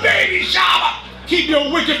having no baby shower. Keep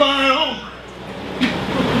your wicked behind home.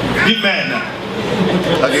 Get mad now.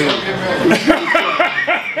 Again.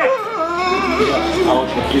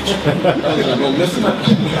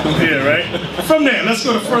 Yeah, right? From there, let's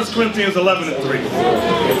go to 1 Corinthians 11:3.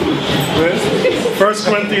 1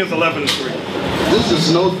 Corinthians 11:3. This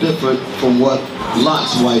is no different from what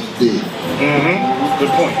Lot's wife did.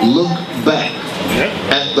 Good point. Look back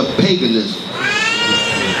at the paganism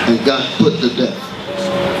and got put to death.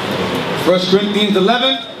 1 Corinthians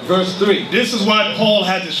 11 verse 3. This is why Paul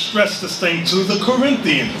had to stress this thing to the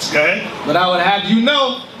Corinthians. Go ahead. But I would have you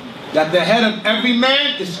know that the head of every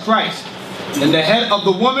man is Christ, and the head of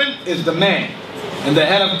the woman is the man, and the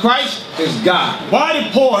head of Christ is God. Why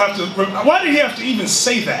did Paul have to, why did he have to even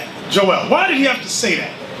say that, Joel? Why did he have to say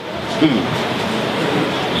that?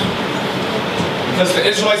 Because the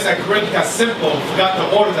Israelites at Corinth got simple, forgot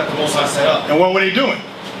the order that the Most High set up. And what were they doing?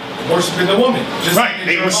 Worshiping the woman. Just right,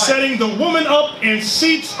 they were setting the woman up in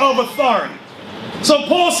seats of authority. So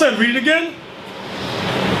Paul said, read it again.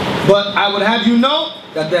 But I would have you know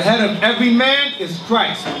that the head of every man is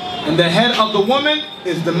Christ, and the head of the woman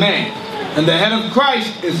is the man, and the head of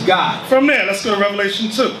Christ is God. From there, let's go to Revelation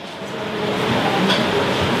 2.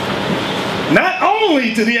 Not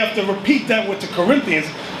only did he have to repeat that with the Corinthians,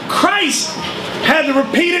 Christ had to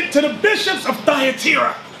repeat it to the bishops of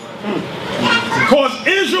Thyatira. Because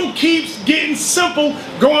Israel keeps getting simple,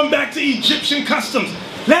 going back to Egyptian customs.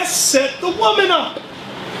 Let's set the woman up.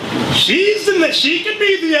 She can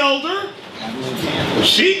be the elder.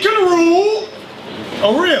 She can rule.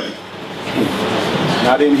 Oh, really?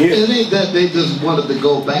 Not in here. It ain't that they just wanted to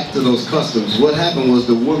go back to those customs. What happened was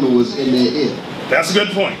the woman was in their ear. That's a good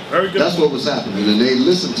point. Very good. That's what was happening, and they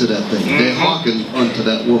listened to that thing. They hearkened unto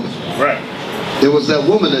that woman. Right. It was that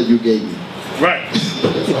woman that you gave me. Right.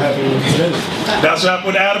 That's what happened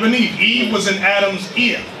with Adam and Eve. Eve was in Adam's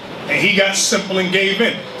ear, and he got simple and gave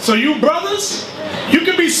in. So you brothers, you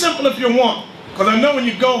can be simple if you want. Because I know when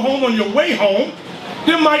you go home, on your way home,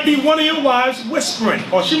 there might be one of your wives whispering,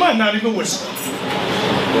 or she might not even whisper.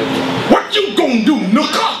 What you gonna do,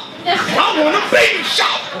 Nooka? I want a baby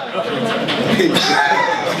shower.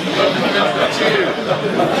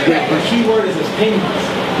 The key word is opinions.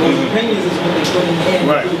 Those opinions is what they put in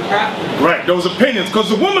Right. the crap. Right, those opinions. Because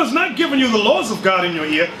the woman's not giving you the laws of God in your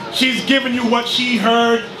ear. She's giving you what she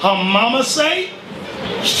heard her mama say.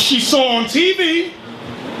 She saw on TV.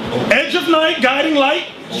 Edge of night, guiding light.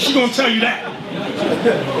 She's going to tell you that.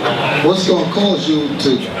 What's going to cause you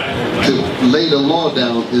to lay the law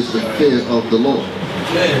down is the fear of the Lord.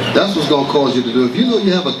 That's what's going to cause you to do it. If you know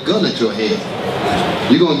you have a gun at your head,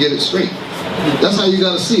 you're going to get it straight. That's how you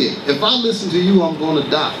got to see it. If I listen to you, I'm going to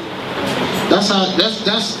die. That's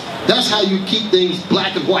how you keep things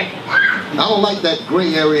black and white. I don't like that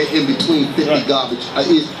gray area in between 50 garbage.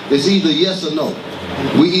 It's either yes or no.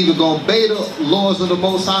 We either going to obey the laws of the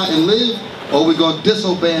Most High and live, or we're going to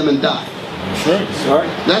disobey him and die. Sure.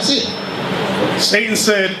 That's it. Satan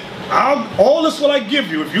said, all this will I give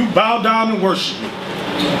you if you bow down and worship me.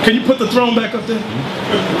 Can you put the throne back up there?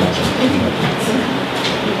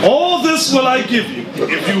 All this will I give you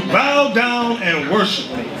if you bow down and worship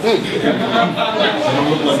me.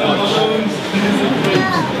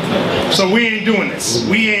 So we ain't doing this.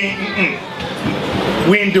 We ain't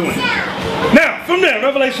doing it. Now, from there,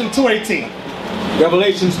 Revelation 2:18.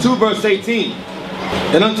 Revelations 2 verse 18.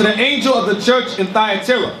 And unto the angel of the church in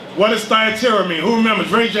Thyatira. What does Thyatira mean? Who remembers?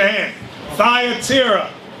 Raise your hand. Thyatira.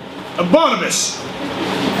 Barnabas.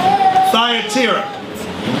 Thyatira.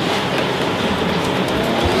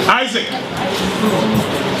 Isaac.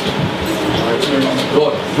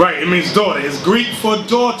 Right, it means daughter. It's Greek for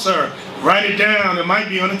daughter. Write it down. It might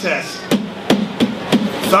be on the test.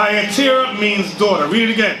 Thyatira means daughter. Read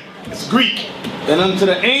it again. It's Greek. And unto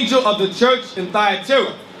the angel of the church in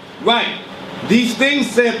Thyatira, write, these things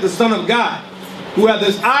saith the Son of God, who hath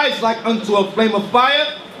his eyes like unto a flame of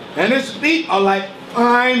fire, and his feet are like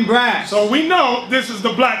fine brass. So we know this is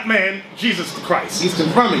the black man, Jesus the Christ. He's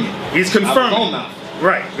confirming it. He's confirming it. Mouth.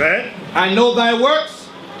 Right, go ahead. I know thy works,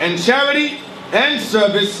 and charity, and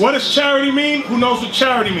service. What does charity mean? Who knows what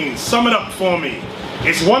charity means? Sum it up for me.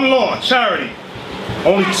 It's one law, charity.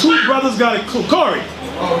 Only two brothers got it. Corey.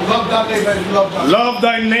 Love thy neighbor as you love thyself. Love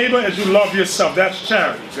thy neighbor as you love yourself. That's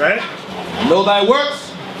charity, right? Know thy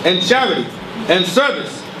works, and charity, and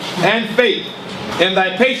service, and faith, and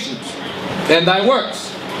thy patience, and thy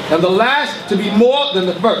works, and the last to be more than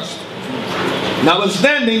the first.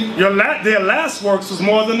 Notwithstanding, their last works was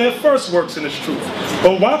more than their first works in this truth.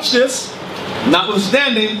 But watch this.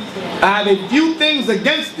 Notwithstanding, I have a few things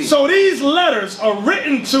against thee. So these letters are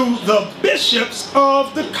written to the bishops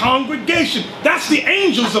of the congregation. That's the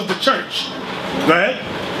angels of the church. Go ahead.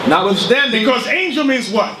 Notwithstanding, because angel means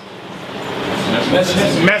what?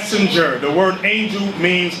 Messenger. The word angel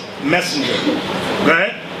means messenger. Go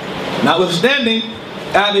ahead. Notwithstanding,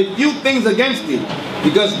 I have a few things against thee,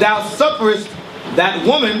 because thou sufferest that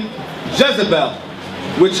woman Jezebel,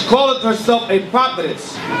 which calleth herself a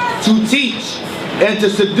prophetess, to teach and to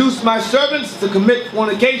seduce my servants to commit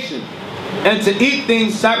fornication and to eat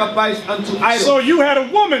things sacrificed unto idols. So you had a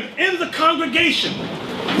woman in the congregation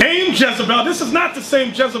named Jezebel. This is not the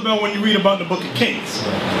same Jezebel when you read about in the book of Kings.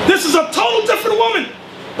 This is a total different woman,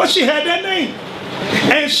 but she had that name.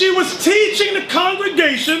 And she was teaching the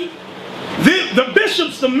congregation. The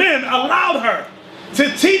bishops, the men, allowed her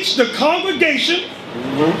to teach the congregation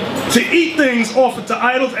to eat things offered to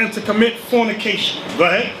idols and to commit fornication. Go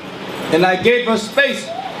ahead. And I gave her space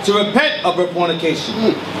to repent of her fornication,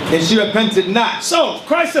 and she repented not. So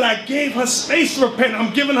Christ said, I gave her space to repent.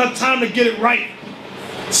 I'm giving her time to get it right.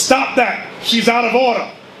 Stop that. She's out of order.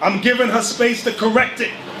 I'm giving her space to correct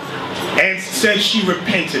it. And said she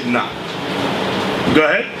repented not. Go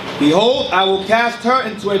ahead. Behold, I will cast her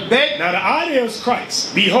into a bed. Now the idea is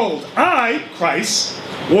Christ. Behold, I, Christ,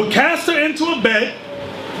 will cast her into a bed.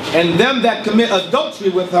 And them that commit adultery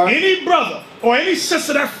with her. Any brother or any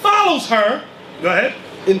sister that follows her. Go ahead.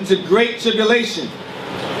 Into great tribulation.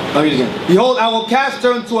 Let me read again. Behold, I will cast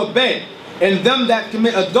her into a bed. And them that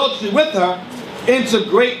commit adultery with her into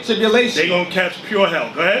great tribulation. They're going to catch pure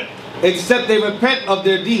hell. Go ahead. Except they repent of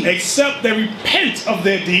their deeds. Except they repent of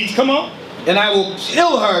their deeds. Come on. And I will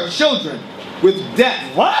kill her children with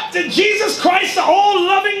death. What did Jesus Christ, the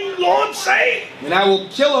all-loving Lord, say? And I will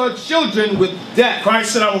kill her children with death.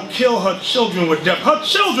 Christ said, I will kill her children with death. Her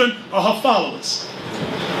children are her followers.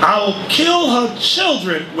 I will kill her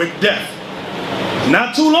children with death.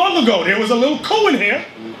 Not too long ago, there was a little coup in here.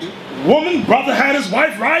 Woman, brother had his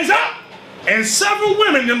wife rise up. And several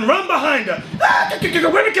women then run behind her.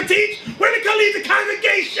 Women can teach. Women can lead the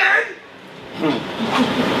congregation.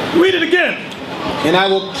 Read it again. And I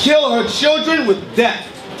will kill her children with death.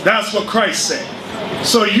 That's what Christ said.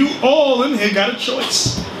 So you all in here got a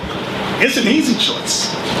choice. It's an easy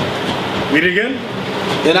choice. Read it again.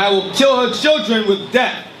 and I will kill her children with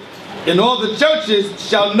death. And all the churches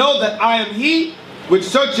shall know that I am he which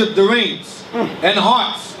searcheth the reins and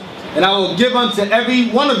hearts. And I will give unto every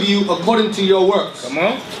one of you according to your works. Come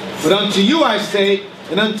on. But unto you I say,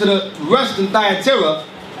 and unto the rest in Thyatira,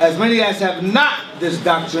 as many as have not this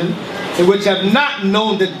doctrine, and which have not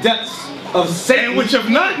known the depths of Satan. And which have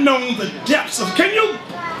not known the depths of... Can you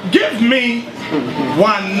give me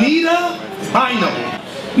Juanita Bynum?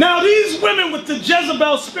 Now these women with the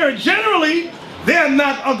Jezebel spirit, generally, they're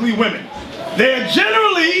not ugly women. They're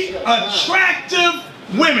generally attractive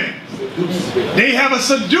women. They have a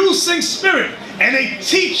seducing spirit, and they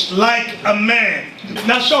teach like a man.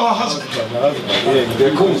 Now show her husband. Yeah,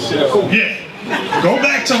 they're cool. They're cool. Yeah. Go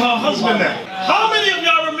back to her husband now. How many of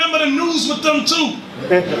y'all remember the news with them too?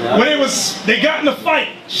 When they got in a fight.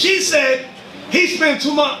 She said he spent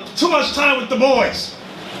too much time with the boys.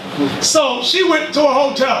 So she went to a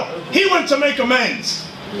hotel. He went to make amends.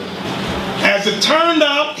 As it turned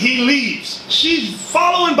out, he leaves. She's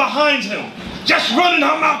following behind him, just running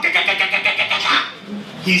her mouth.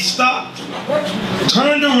 He stopped,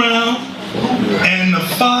 turned around, and the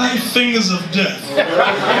 5 fingers of death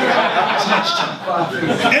touched him.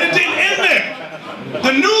 And it didn't end there.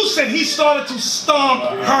 The news said he started to stomp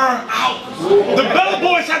her out. The Bella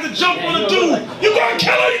boys had to jump on the dude. You gonna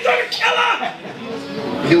kill her? You gonna kill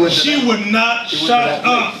her? She would not shut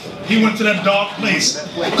up. He went to that dark place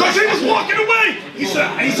because he was walking away. He said,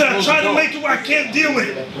 I tried to make it where I can't deal with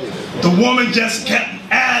it. The woman just kept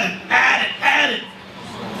at it.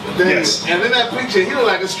 Yes. And in that picture, he looked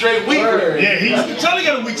like a straight weaver. Yeah, you can tell he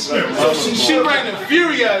got a weak spirit. So she ran the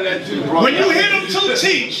fury out of that dude. When you hear them two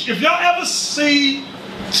teach, if y'all ever see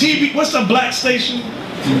TV, what's the black station?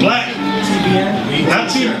 Black? Not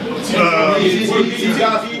TV.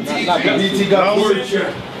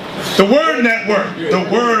 The Word Network. The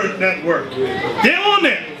Word Network. They're on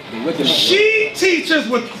there. She teaches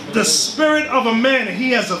with the spirit of a man, and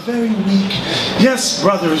he has a very weak, yes,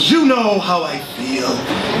 brothers, you know how I feel.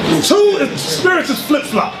 2 spirits is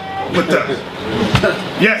flip-flop with them.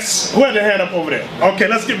 Yes, who had their hand up over there? Okay,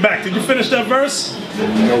 let's get back. Did you finish that verse?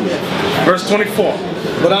 Verse 24.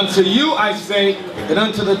 But unto you I say, and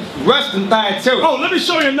unto the rest in Thyatira. Oh, let me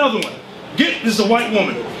show you another one. This is a white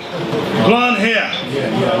woman. Blonde hair.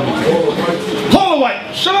 Paula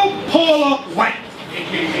White. Show Paula White.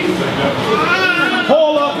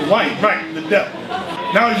 Paula White, right, the devil.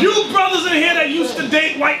 Now you brothers in here that used to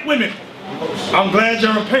date white women, I'm glad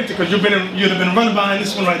you're repentant because you'd have been running behind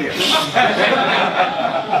this one right here.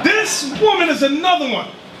 This woman is another one.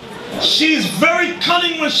 She's very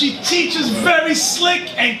cunning when she teaches, very slick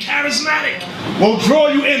and charismatic. Will draw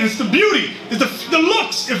you in. It's the beauty. It's the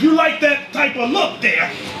looks. If you like that type of look there,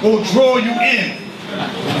 will draw you in.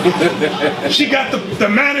 She got the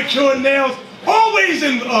manicured nails, always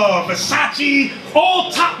in Versace, all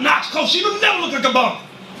top-notch clothes. She don't never look like a bum.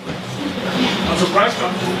 I'm surprised,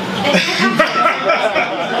 man.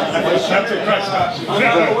 That's what Christ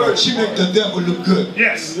does. She make the devil look good.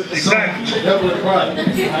 Yes, exactly.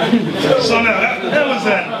 So now, that was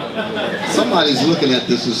that. Somebody's looking at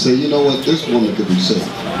this and say, you know what, this woman could be saved.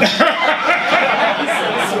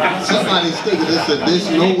 Somebody's thinking this, that there's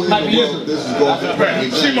no way in the world this is going to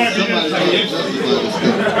happen. She might be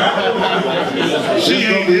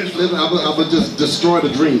I would just destroy the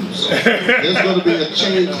dreams. There's going to be a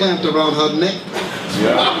chain clamped around her neck.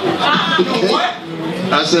 Okay?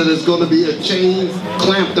 I said there's going to be a chain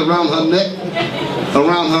clamped around her neck,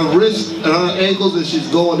 around her wrist, and her ankles, and she's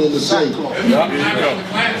going in the same. So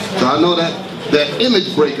I know that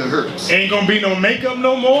image breaker hurts. Ain't gonna be no makeup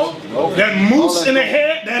no more. That mousse in the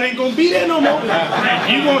hair, that ain't gonna be there no more.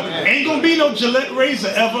 Ain't gonna be no Gillette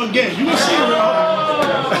razor ever again. You gonna see it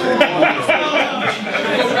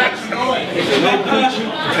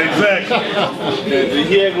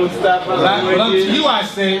Exactly. But unto you I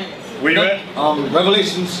say, where you at?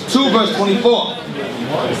 Revelations 2 verse 24.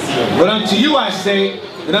 But unto you I say,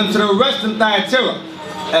 and unto the rest in Thyatira,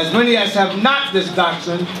 as many as have not this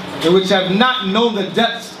doctrine, and which have not known the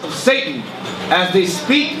depths of Satan, as they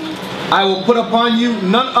speak, I will put upon you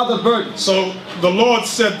none other burden. So the Lord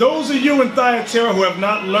said, those of you in Thyatira who have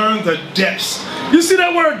not learned the depths. You see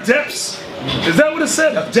that word depths? Is that what it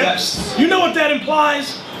said? Depths. You know what that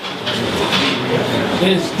implies?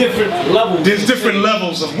 There's different levels. There's different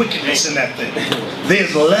levels of wickedness in that thing.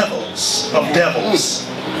 There's levels of devils.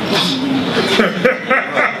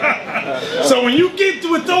 So when you get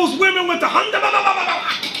with those women with the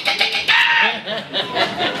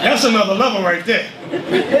That's another level right there.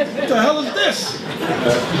 What the hell is this?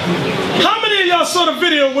 How many of y'all saw the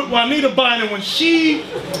video with Juanita Bynum when she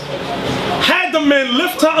had the men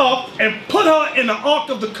lift her up and put her in the Ark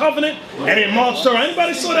of the Covenant and they marched her?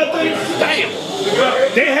 Anybody saw that thing? Damn.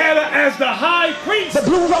 They had her as the high priest. The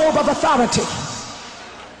blue robe of authority.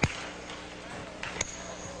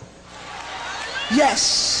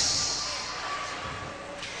 Yes.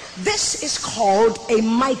 This is called a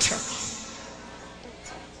mitre.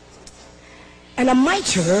 And a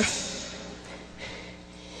mitre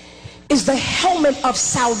is the helmet of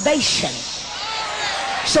salvation.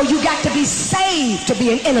 So you got to be saved to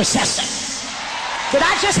be an intercessor. Did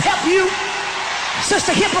I just help you,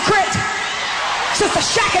 Sister Hypocrite? Sister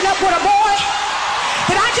shacking up with a boy?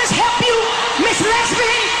 Did I just help you, Miss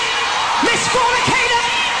Lesbian? Miss Fornicator?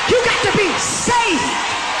 You got to be saved.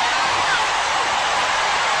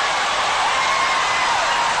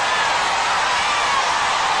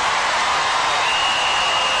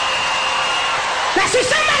 Now see,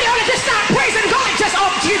 somebody ought to just start praising God just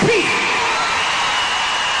off GP.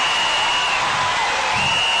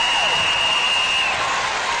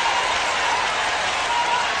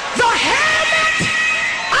 The helmet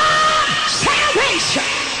of salvation.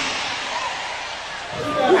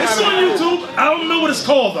 It's on YouTube. I don't know what it's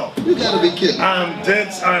called though. You gotta be kidding. I'm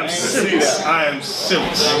dead. I am serious. I am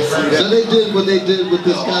serious. So they did what they did with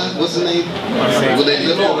this guy. What's the name?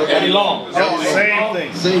 Eddie Long. Same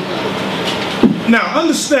thing. Same thing. Now,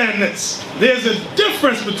 understand this. There's a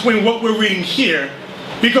difference between what we're reading here,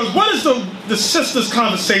 because what is the sisters'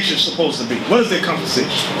 conversation supposed to be? What is their conversation?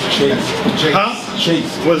 Chase. Huh?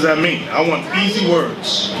 Chase. What does that mean? I want easy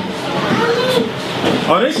words.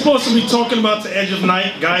 Are they supposed to be talking about the edge of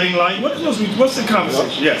night, guiding light? What's the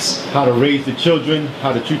conversation? Yes. How to raise the children,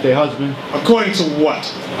 how to treat their husband. According to what?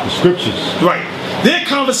 The scriptures. Right. Their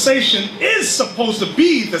conversation is supposed to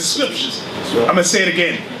be the scriptures. I'm going to say it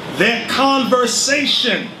again. Their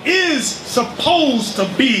conversation is supposed to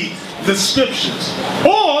be the scriptures.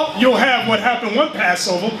 Or you'll have what happened one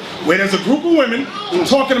Passover, where there's a group of women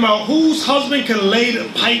talking about whose husband can lay the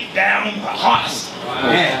pipe down the hardest.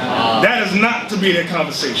 That is not to be their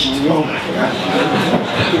conversation.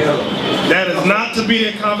 That is not to be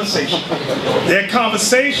their conversation. Their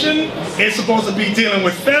conversation is supposed to be dealing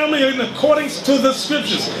with family in accordance to the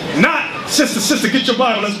scriptures. Not, sister, get your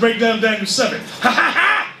Bible, let's break down Daniel 7. Ha ha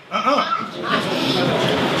ha!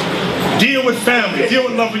 Deal with family, deal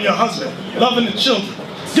with loving your husband, loving the children.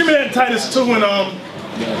 Give me that Titus 2 and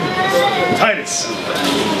Titus.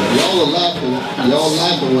 Y'all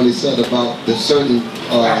laughing when he said about the certain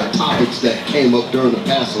topics that came up during the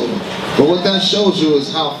Passover. But what that shows you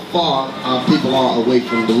is how far our people are away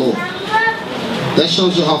from the Lord. That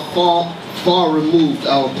shows you how far removed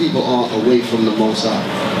our people are away from the Most High.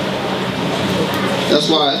 That's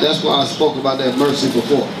why I spoke about that mercy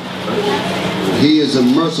before. He is a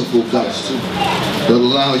merciful God that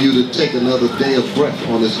allow you to take another day of breath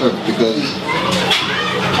on this earth, because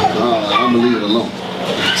I'm going to leave it alone.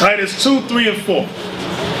 Titus 2, 3, and 4.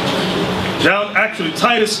 Actually,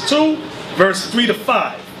 Titus 2, verse 3 to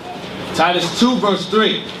 5. Titus 2, verse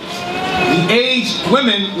 3. The aged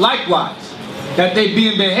women likewise, that they be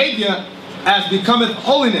in behavior as becometh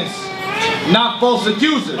holiness, not false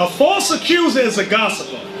accusers. A false accuser is a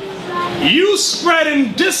gossiper. You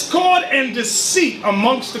spreading discord and deceit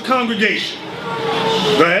amongst the congregation.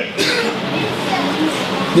 Go ahead.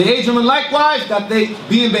 The aged women likewise, that they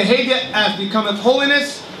be in behavior as becometh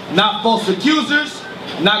holiness, not false accusers,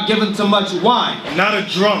 not given to much wine. Not a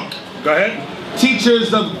drunk. Go ahead.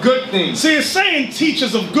 Teachers of good things. See, it's saying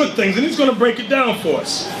teachers of good things, and he's going to break it down for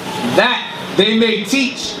us. That they may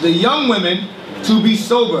teach the young women to be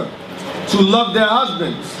sober, to love their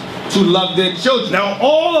husbands, to love their children. Now,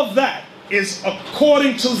 all of that is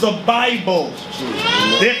according to the Bible.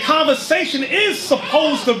 Their conversation is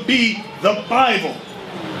supposed to be the Bible.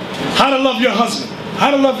 How to love your husband,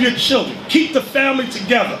 how to love your children, keep the family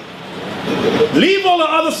together. Leave all the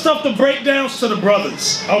other stuff, the breakdowns, to the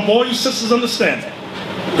brothers. I hope all you sisters understand that.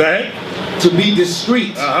 Go ahead. To be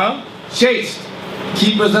discreet, chaste,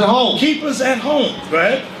 keepers at home. Keepers at home. Go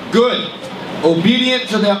ahead. Good, obedient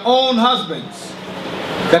to their own husbands,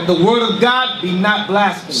 that the word of God be not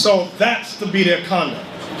blasphemed. So that's to be their conduct.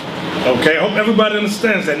 Okay, I hope everybody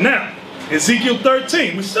understands that. Now, Ezekiel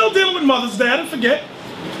 13. We're still dealing with Mother's Day, I didn't forget.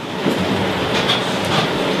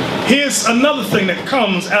 Here's another thing that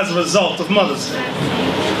comes as a result of Mother's Day.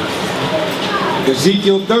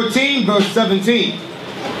 Ezekiel 13, verse 17.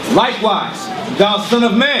 Likewise, thou son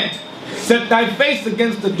of man, set thy face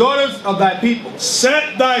against the daughters of thy people.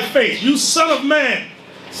 Set thy face, you son of man.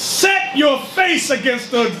 set your face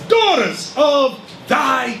against the daughters of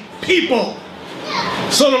thy people.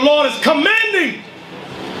 So the Lord is commanding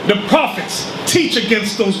the prophets, teach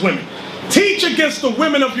against those women. Teach against the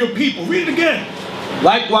women of your people. Read it again.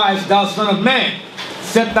 Likewise, thou son of man,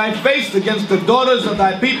 set thy face against the daughters of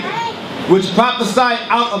thy people, which prophesy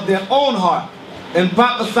out of their own heart, and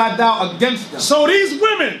prophesy thou against them. So these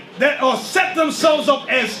women that are set themselves up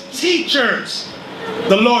as teachers,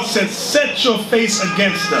 the Lord said, set your face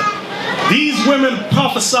against them. These women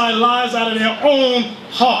prophesy lies out of their own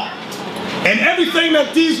heart. And everything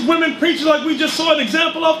that these women preach, like we just saw an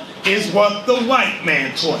example of, is what the white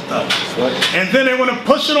man taught them. And then they want to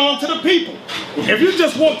push it on to the people. If you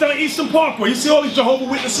just walk down Eastern Parkway, you see all these Jehovah's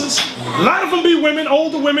Witnesses. A lot of them be women,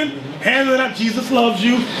 older women, handing out, Jesus loves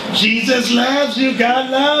you, Jesus loves you, God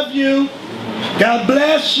loves you, God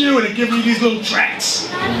bless you, and they give you these little tracts.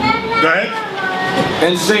 Go ahead.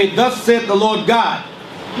 And say, thus saith the Lord God,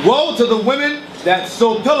 woe to the women that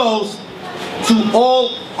sew pillows to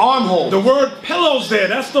all armholes. The word pillows there,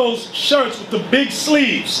 that's those shirts with the big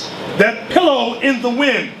sleeves that pillow in the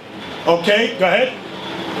wind. Okay, go ahead.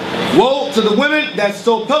 Woe to the women that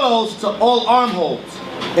sew pillows to all armholes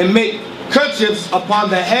and make kerchiefs upon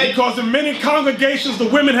the head. Because in many congregations, the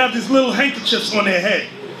women have these little handkerchiefs on their head.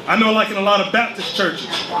 I know, like in a lot of Baptist churches,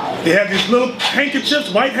 they have these little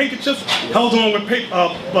handkerchiefs, white handkerchiefs, held on with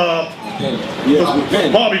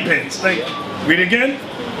bobby pins. Thank you. Read it again.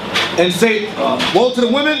 And say, woe to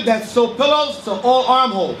the women that sew pillows to all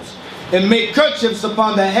armholes, and make kerchiefs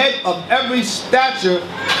upon the head of every stature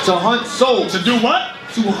to hunt souls. To do what?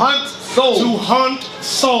 To hunt souls. To hunt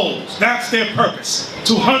souls. That's their purpose.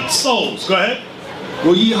 To hunt souls. Go ahead.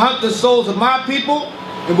 Will ye hunt the souls of my people?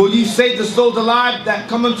 And will ye save the souls alive that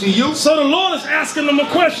come unto you? So the Lord is asking them a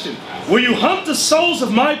question. Will you hunt the souls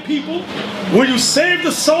of my people? Will you save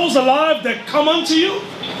the souls alive that come unto you?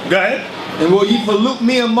 Go ahead. And will ye pollute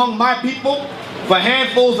me among my people for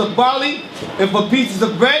handfuls of barley and for pieces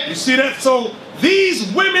of bread? You see that? So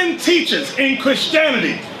these women teachers in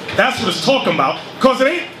Christianity, that's what it's talking about. Because it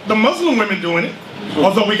ain't the Muslim women doing it,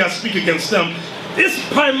 although we got to speak against them. It's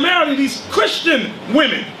primarily these Christian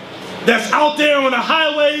women that's out there on the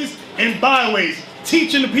highways and byways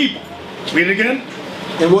teaching the people. Read it again.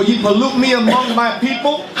 And will ye pollute me among my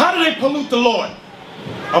people? How do they pollute the Lord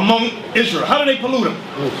among Israel? How do they pollute him?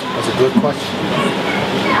 That's a good question.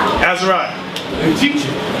 Azariah. They teach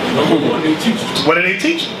it. Number one, they teach it. What are they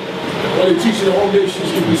teaching? Well, they teach that all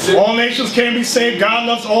nations can be saved. All nations can be saved. God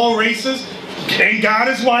loves all races. And God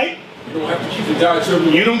is white. You don't have to keep the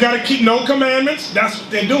dietary. You don't got to keep no commandments. That's what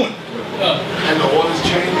they're doing. And the orders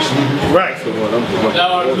changed. Right.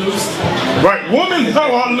 Thou art loosed. Right. Woman,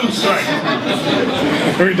 thou art loose.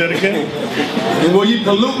 Right. Read that again. And will ye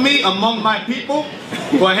pollute me among my people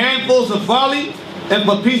for handfuls of barley and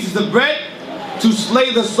for pieces of bread, to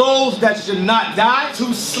slay the souls that should not die?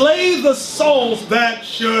 To slay the souls that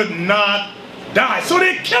should not die. So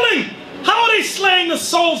they're killing. How are they slaying the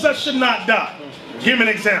souls that should not die? Give me an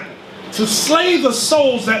example. To slay the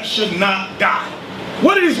souls that should not die.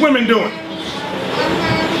 What are these women doing?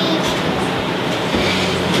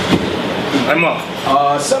 I'm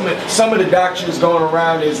up. Some of the doctrines going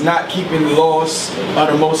around is not keeping the laws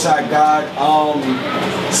of the Most High God.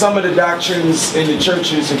 Some of the doctrines in the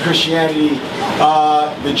churches and Christianity,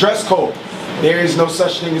 the dress code. There is no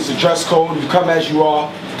such thing as a dress code. You come as you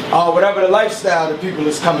are. Whatever the lifestyle the people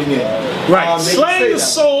is coming in. Right. Slaying the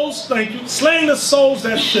souls, thank you. Slaying the souls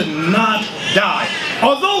that should not die.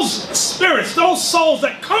 Are those spirits, those souls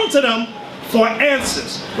that come to them for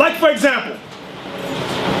answers. Like, for example,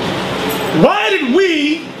 why did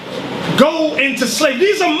we go into slavery?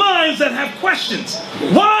 These are minds that have questions.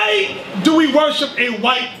 Why do we worship a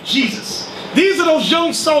white Jesus? These are those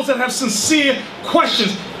young souls that have sincere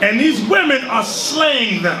questions, and these women are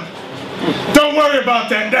slaying them. Don't worry about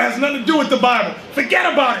that. That has nothing to do with the Bible.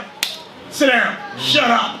 Forget about it. Sit down.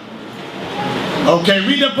 Shut up. Okay,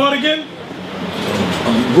 read that part again.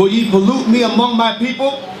 Will ye pollute me among my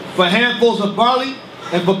people for handfuls of barley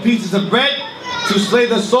and for pieces of bread, to slay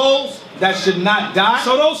the souls that should not die?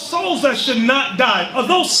 So those souls that should not die are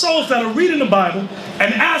those souls that are reading the Bible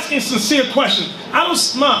and asking sincere questions.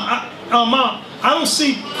 Mom, I don't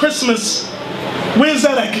see Christmas. Where's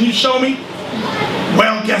that at? Can you show me?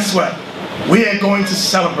 Well, guess what? We are going to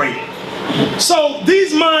celebrate. So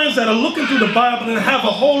these minds that are looking through the Bible and have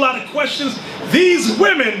a whole lot of questions, these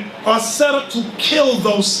women are set up to kill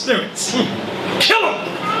those spirits. Kill them.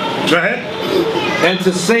 Go ahead. And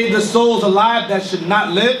to save the souls alive that should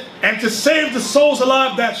not live. And to save the souls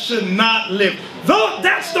alive that should not live.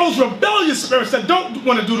 That's those rebellious spirits that don't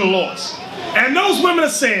want to do the laws. And those women are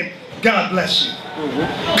saying, God bless you.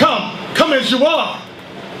 Come as you are.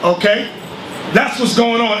 Okay? That's what's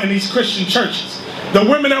going on in these Christian churches. The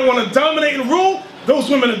women that want to dominate and rule, those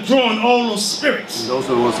women are drawing all those spirits. And those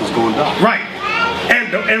are the ones that's going to die. Right.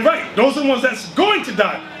 And right, those are the ones that's going to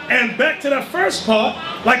die. And back to that first part,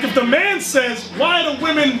 like if the man says, why are the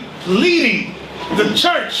women leading the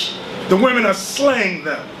church? The women are slaying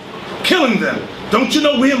them, killing them. Don't you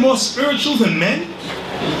know we are more spiritual than men?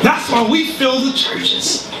 That's why we fill the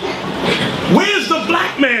churches. Where's the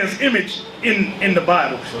black man's image in the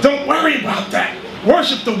Bible? Don't worry about that.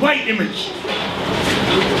 Worship the white image.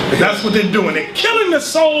 That's what they're doing. They're killing the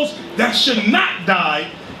souls that should not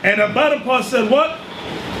die. And the bottom part said what?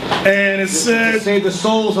 And it says, save the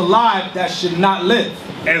souls alive that should not live.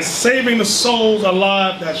 And saving the souls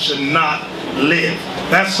alive that should not live.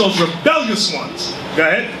 That's those rebellious ones. Go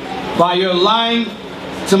ahead. By your lying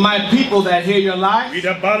to my people that hear your lies. Read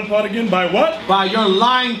that bottom part again. By what? By your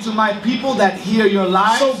lying to my people that hear your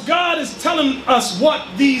lies. So God is telling us what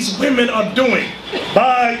these women are doing.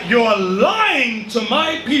 By your lying to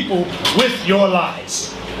my people with your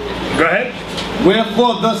lies. Go ahead.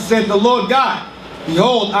 Wherefore thus said the Lord God,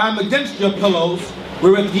 behold, I am against your pillows,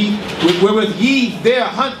 wherewith ye there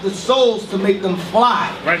hunt the souls to make them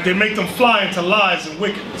fly. Right, they make them fly into lies and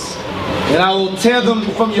wickedness. And I will tear them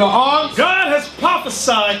from your arms. God has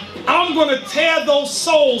prophesied, I'm going to tear those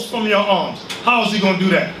souls from your arms. How is he going to do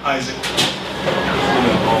that, Isaac?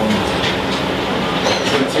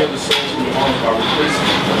 He's going to tear the souls from your arms by replacing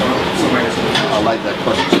somebody that's going to. I like that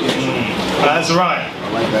question. That's right.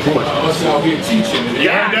 I like that question. Us out here teaching. You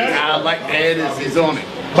heard that? I like that. He's on it.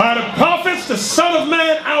 By the prophets, the Son of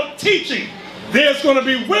Man out teaching. There's going to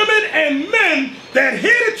be women and men that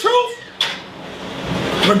hear the truth,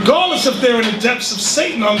 regardless if they're in the depths of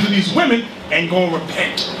Satan under these women, and go and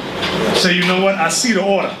repent. Say, you know what? I see the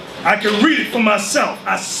order. I can read it for myself.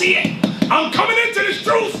 I see it. I'm coming into this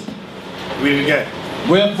truth. Read it again.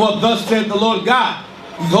 Wherefore thus said the Lord God,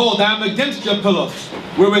 behold, I am against your pillows,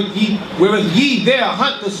 wherewith ye there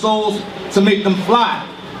hunt the souls to make them fly.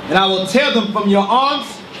 And I will tear them from your arms,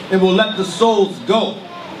 and will let the souls go,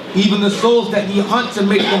 even the souls that ye hunt to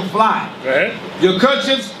make them fly. Go ahead. Your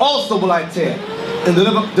kerchiefs also will I tear. And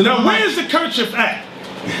deliver now, where's the kerchief at?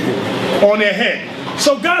 On their head.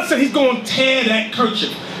 So God said he's going to tear that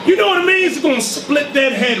kerchief. You know what it means? He's going to split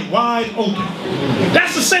that head wide open.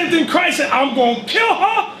 That's the same thing Christ said. I'm going to kill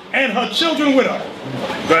her and her children with her.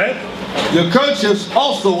 Go ahead. Your kerchiefs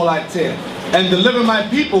also will I tear, and deliver my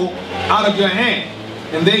people out of your hand.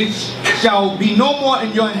 And they shall be no more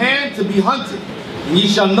in your hand to be hunted. And ye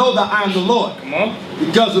shall know that I am the Lord. Come on.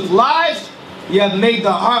 Because with lies ye have made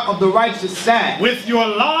the heart of the righteous sad. With your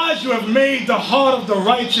lies you have made the heart of the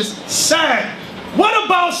righteous sad. What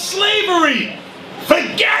about slavery?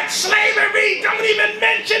 Forget slavery. Don't even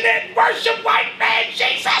mention it. Worship white man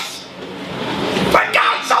Jesus. For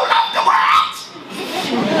God so loved the world.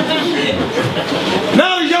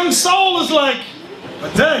 Now the young soul is like,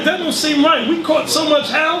 but that don't seem right. We caught so much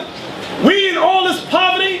hell. We in all this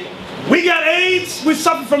poverty. We got AIDS. We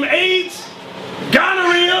suffer from AIDS,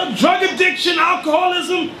 gonorrhea, drug addiction,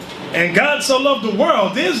 alcoholism. And God so loved the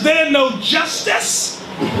world. Is there no justice?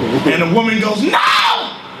 And the woman goes,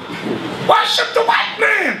 no! Worship the white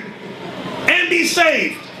man and be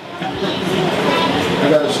saved. I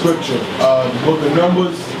got a scripture. The book of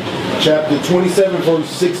Numbers, chapter 27, verse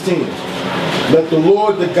 16. Let the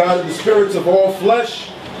Lord, the God of the spirits of all flesh,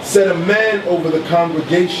 set a man over the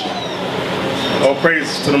congregation. All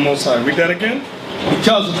praise to the Most High. Read that again.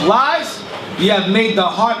 Because of lies, ye have made the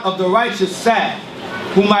heart of the righteous sad,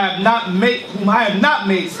 whom I have not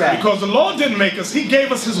made sad. Because the Lord didn't make us. He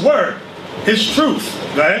gave us his word, his truth.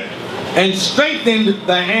 Right? And strengthened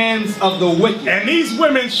the hands of the wicked. And these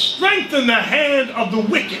women strengthen the hand of the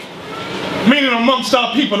wicked. Meaning amongst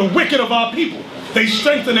our people, the wicked of our people. They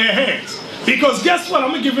strengthen their hands. Because guess what? I'm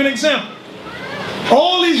going to give you an example.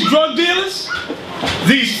 All these drug dealers,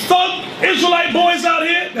 these thug Israelite boys out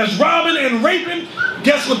here that's robbing and raping,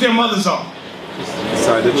 guess what their mothers are?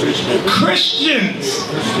 Christians.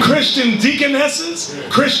 Christian deaconesses,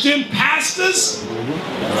 Christian pastors,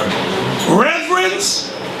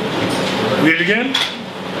 reverends. Read it again.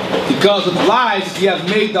 Because of lies ye have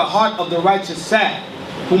made the heart of the righteous sad,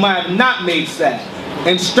 whom I have not made sad,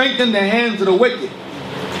 and strengthened the hands of the wicked,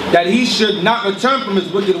 that he should not return from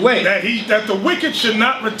his wicked way. That the wicked should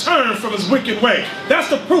not return from his wicked way. That's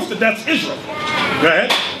the proof that that's Israel. Go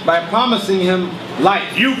ahead. By promising him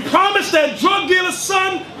life. You promised that drug dealer's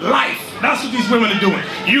son life. That's what these women are doing.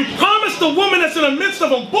 You promised the woman that's in the midst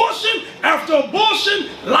of abortion, after abortion,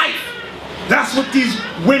 life. That's what these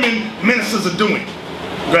women ministers are doing.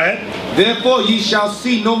 Go ahead. Therefore ye shall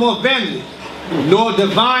see no more vanity, nor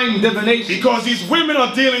divine divination. Because these women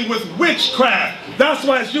are dealing with witchcraft. That's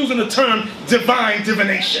why it's using the term divine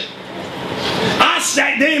divination. I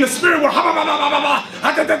sat there in the spirit with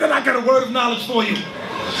I got a word of knowledge for you.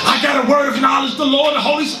 I got a word of knowledge. The Lord, the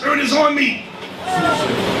Holy Spirit is on me.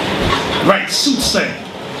 Right, soothsaying.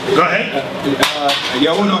 Go ahead.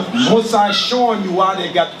 Mosai showing you why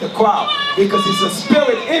they got the crowd. Because it's a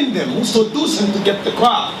spirit in them who's seducing to get the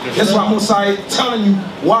crowd. That's why Mosai telling you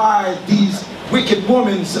why these wicked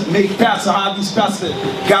women make pastor, how these pastors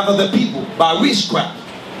gather the people by witchcraft.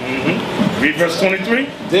 Read verse 23.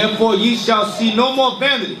 Therefore ye shall see no more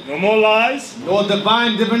vanity, no more lies, nor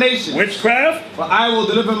divine divination, witchcraft. For I will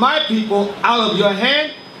deliver my people out of your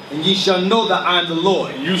hand, and ye shall know that I am the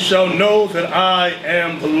Lord. You shall know that I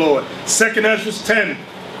am the Lord. 2 Ezra 10,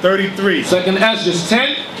 33. 2 Ezra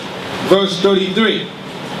 10, verse 33.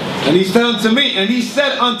 And he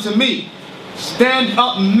said unto me, stand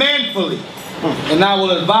up manfully, and I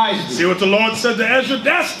will advise thee. See what the Lord said to Ezra?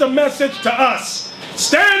 That's the message to us.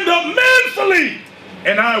 Stand up manfully,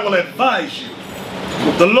 and I will advise you.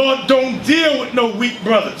 The Lord don't deal with no weak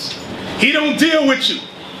brothers. He don't deal with you.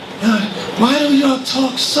 Why do y'all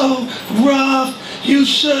talk so rough? You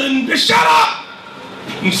shouldn't be. Shut up!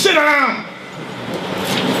 And sit down.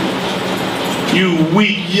 You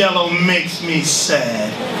weak yellow makes me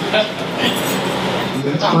sad.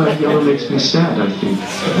 That's why yellow makes me sad, I think.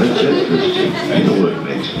 You know what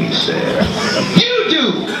makes me sad? You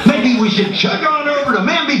do! Maybe we should chug on over to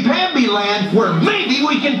Mamby-Pamby land, where maybe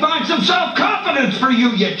we can find some self-confidence for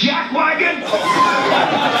you, you jackwagon!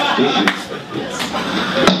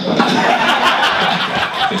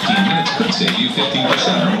 15 minutes could save you 15%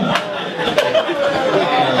 or more.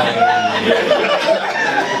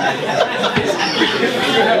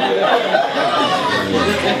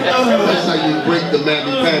 That's how you break the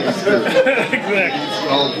mamby-pamby spirit. Exactly.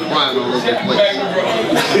 All crying all over the place.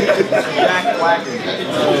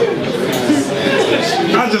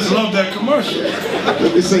 I just love that commercial.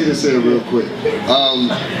 Let me say this here real quick.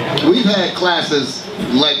 We've had classes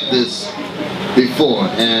like this before,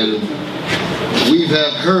 and we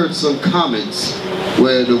have heard some comments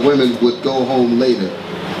where the women would go home later,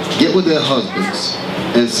 get with their husbands,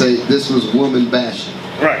 and say this was woman bashing.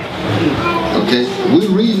 Right. Okay? We're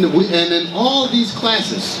reading, and in all these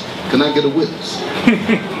classes, can I get a witness?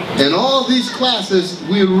 In all these classes,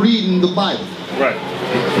 we're reading the Bible. Right.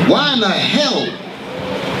 Why in the hell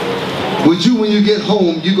would you, when you get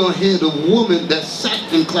home, you're going to hear the woman that sat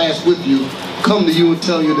in class with you come to you and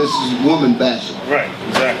tell you this is woman bashing? Right,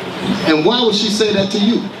 exactly. And why would she say that to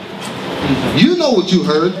you? You know what you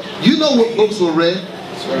heard. You know what books were read.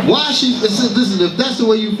 Why she, listen, if that's the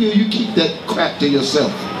way you feel, you keep that crap to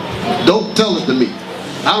yourself. Don't tell it to me.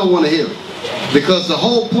 I don't want to hear it. Because the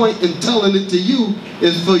whole point in telling it to you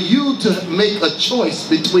is for you to make a choice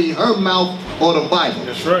between her mouth or the Bible.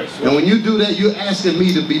 That's right. And when you do that, you're asking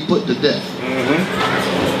me to be put to death.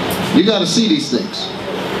 You got to see these things.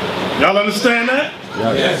 Y'all understand that?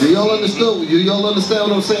 Yes. Do y'all understand? Y'all understand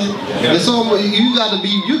what I'm saying? Yes. It's almost, you got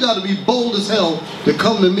to be bold as hell to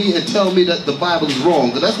come to me and tell me that the Bible is wrong,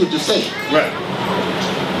 because that's what you're saying. Right.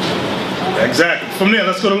 Exactly. From there,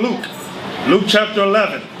 let's go to Luke. Luke chapter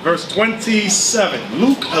 11, verse 27.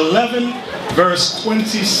 Luke 11, verse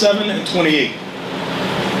 27 and 28.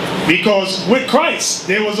 Because with Christ,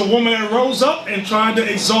 there was a woman that rose up and tried to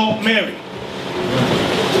exalt Mary.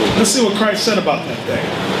 Let's see what Christ said about that thing.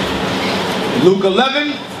 Luke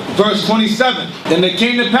 11, verse 27. Then it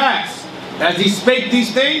came to pass, as he spake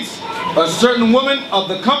these things, a certain woman of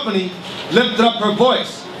the company lifted up her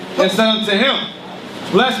voice and said unto him,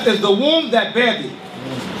 Blessed is the womb that bare thee,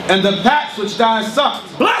 and the paps which thou hast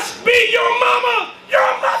sucked. Blessed be your mama,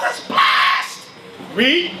 your mother's blessed.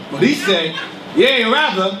 Read. But he said, Yea,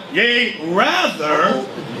 rather,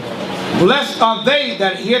 blessed are they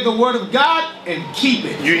that hear the word of God and keep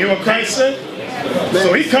it. You hear what Christ said?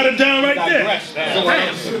 So he cut it down right there.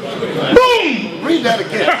 Boom! Read that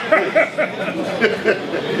again.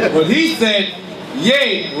 But he said,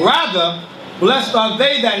 Yea, rather, blessed are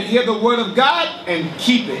they that hear the word of God and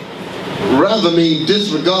keep it. Rather means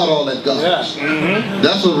disregard all that garbage. Yeah.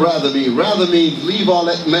 That's what rather means. Rather means leave all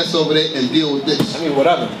that mess over there and deal with this. I mean,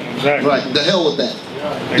 whatever. Exactly. Right, the hell with that.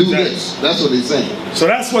 Yeah, do this. That's what he's saying. So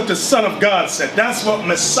that's what the Son of God said. That's what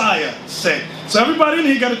Messiah said. So everybody in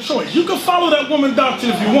here got a choice. You can follow that woman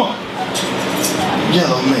doctrine if you want.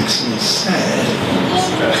 Yellow makes me sad.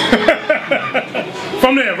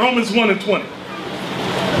 From there, Romans 1 and 20.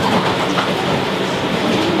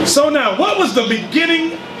 So now, what was the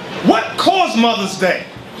beginning? What caused Mother's Day?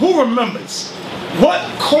 Who remembers? What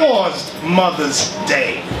caused Mother's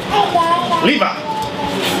Day? Levi.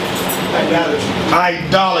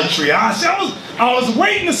 Idolatry. I was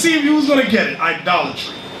waiting to see if you was going to get it.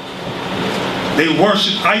 Idolatry. They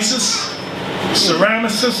worship Isis,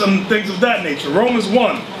 ceramicists, and things of that nature. Romans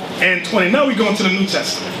 1:20. Now we go into the New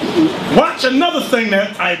Testament. Watch another thing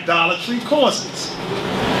that idolatry causes.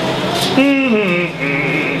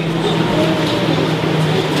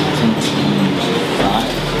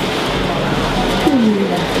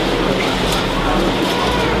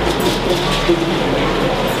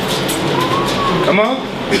 Come on.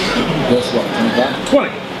 Verse what? 20.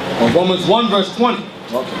 Or Romans 1 verse 20.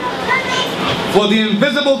 Okay. For the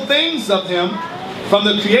invisible things of him from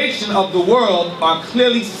the creation of the world are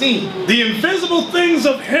clearly seen. The invisible things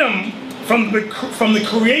of him from the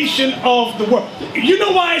creation of the world. You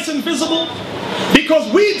know why it's invisible? Because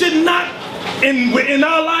we did not, in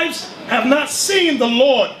our lives, have not seen the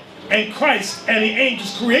Lord and Christ and the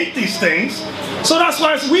angels create these things. So that's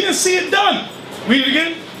why we didn't see it done. Read it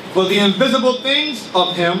again. For the invisible things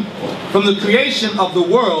of him from the creation of the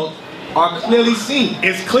world are clearly seen.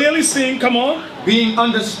 It's clearly seen, come on. Being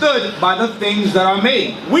understood by the things that are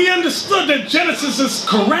made. We understood that Genesis is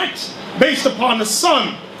correct based upon the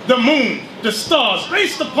sun, the moon, the stars,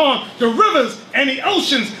 based upon the rivers and the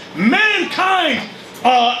oceans, mankind,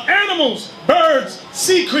 animals, birds,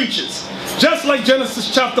 sea creatures. Just like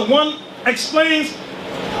Genesis chapter 1 explains.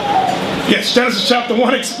 Yes, Genesis chapter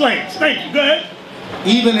 1 explains. Thank you. Go ahead.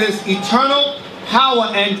 Even his eternal power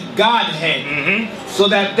and Godhead, so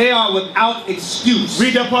that they are without excuse.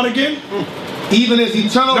 Read that part again. Even his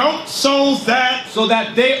eternal. No, so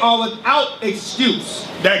that they are without excuse.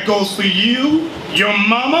 That goes for you, your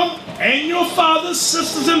mama, and your fathers,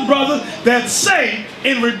 sisters, and brothers that say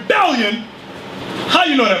in rebellion. How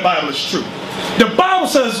you know that Bible is true? The Bible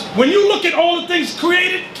says when you look at all the things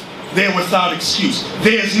created, they're without excuse.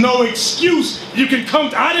 There's no excuse. You can come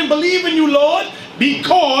to, I didn't believe in you, Lord,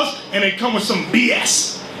 because, and they come with some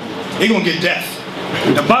BS. They're going to get death.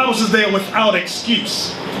 The Bible says they're without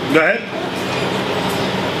excuse. Go ahead.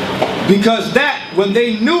 Because that, when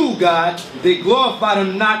they knew God, they glorified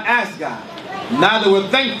him not as God, neither were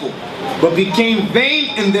thankful, but became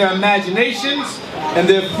vain in their imaginations, and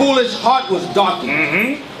their foolish heart was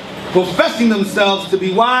darkened. Professing themselves to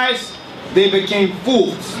be wise, they became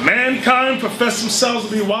fools. Mankind professed themselves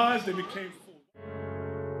to be wise, they became fools.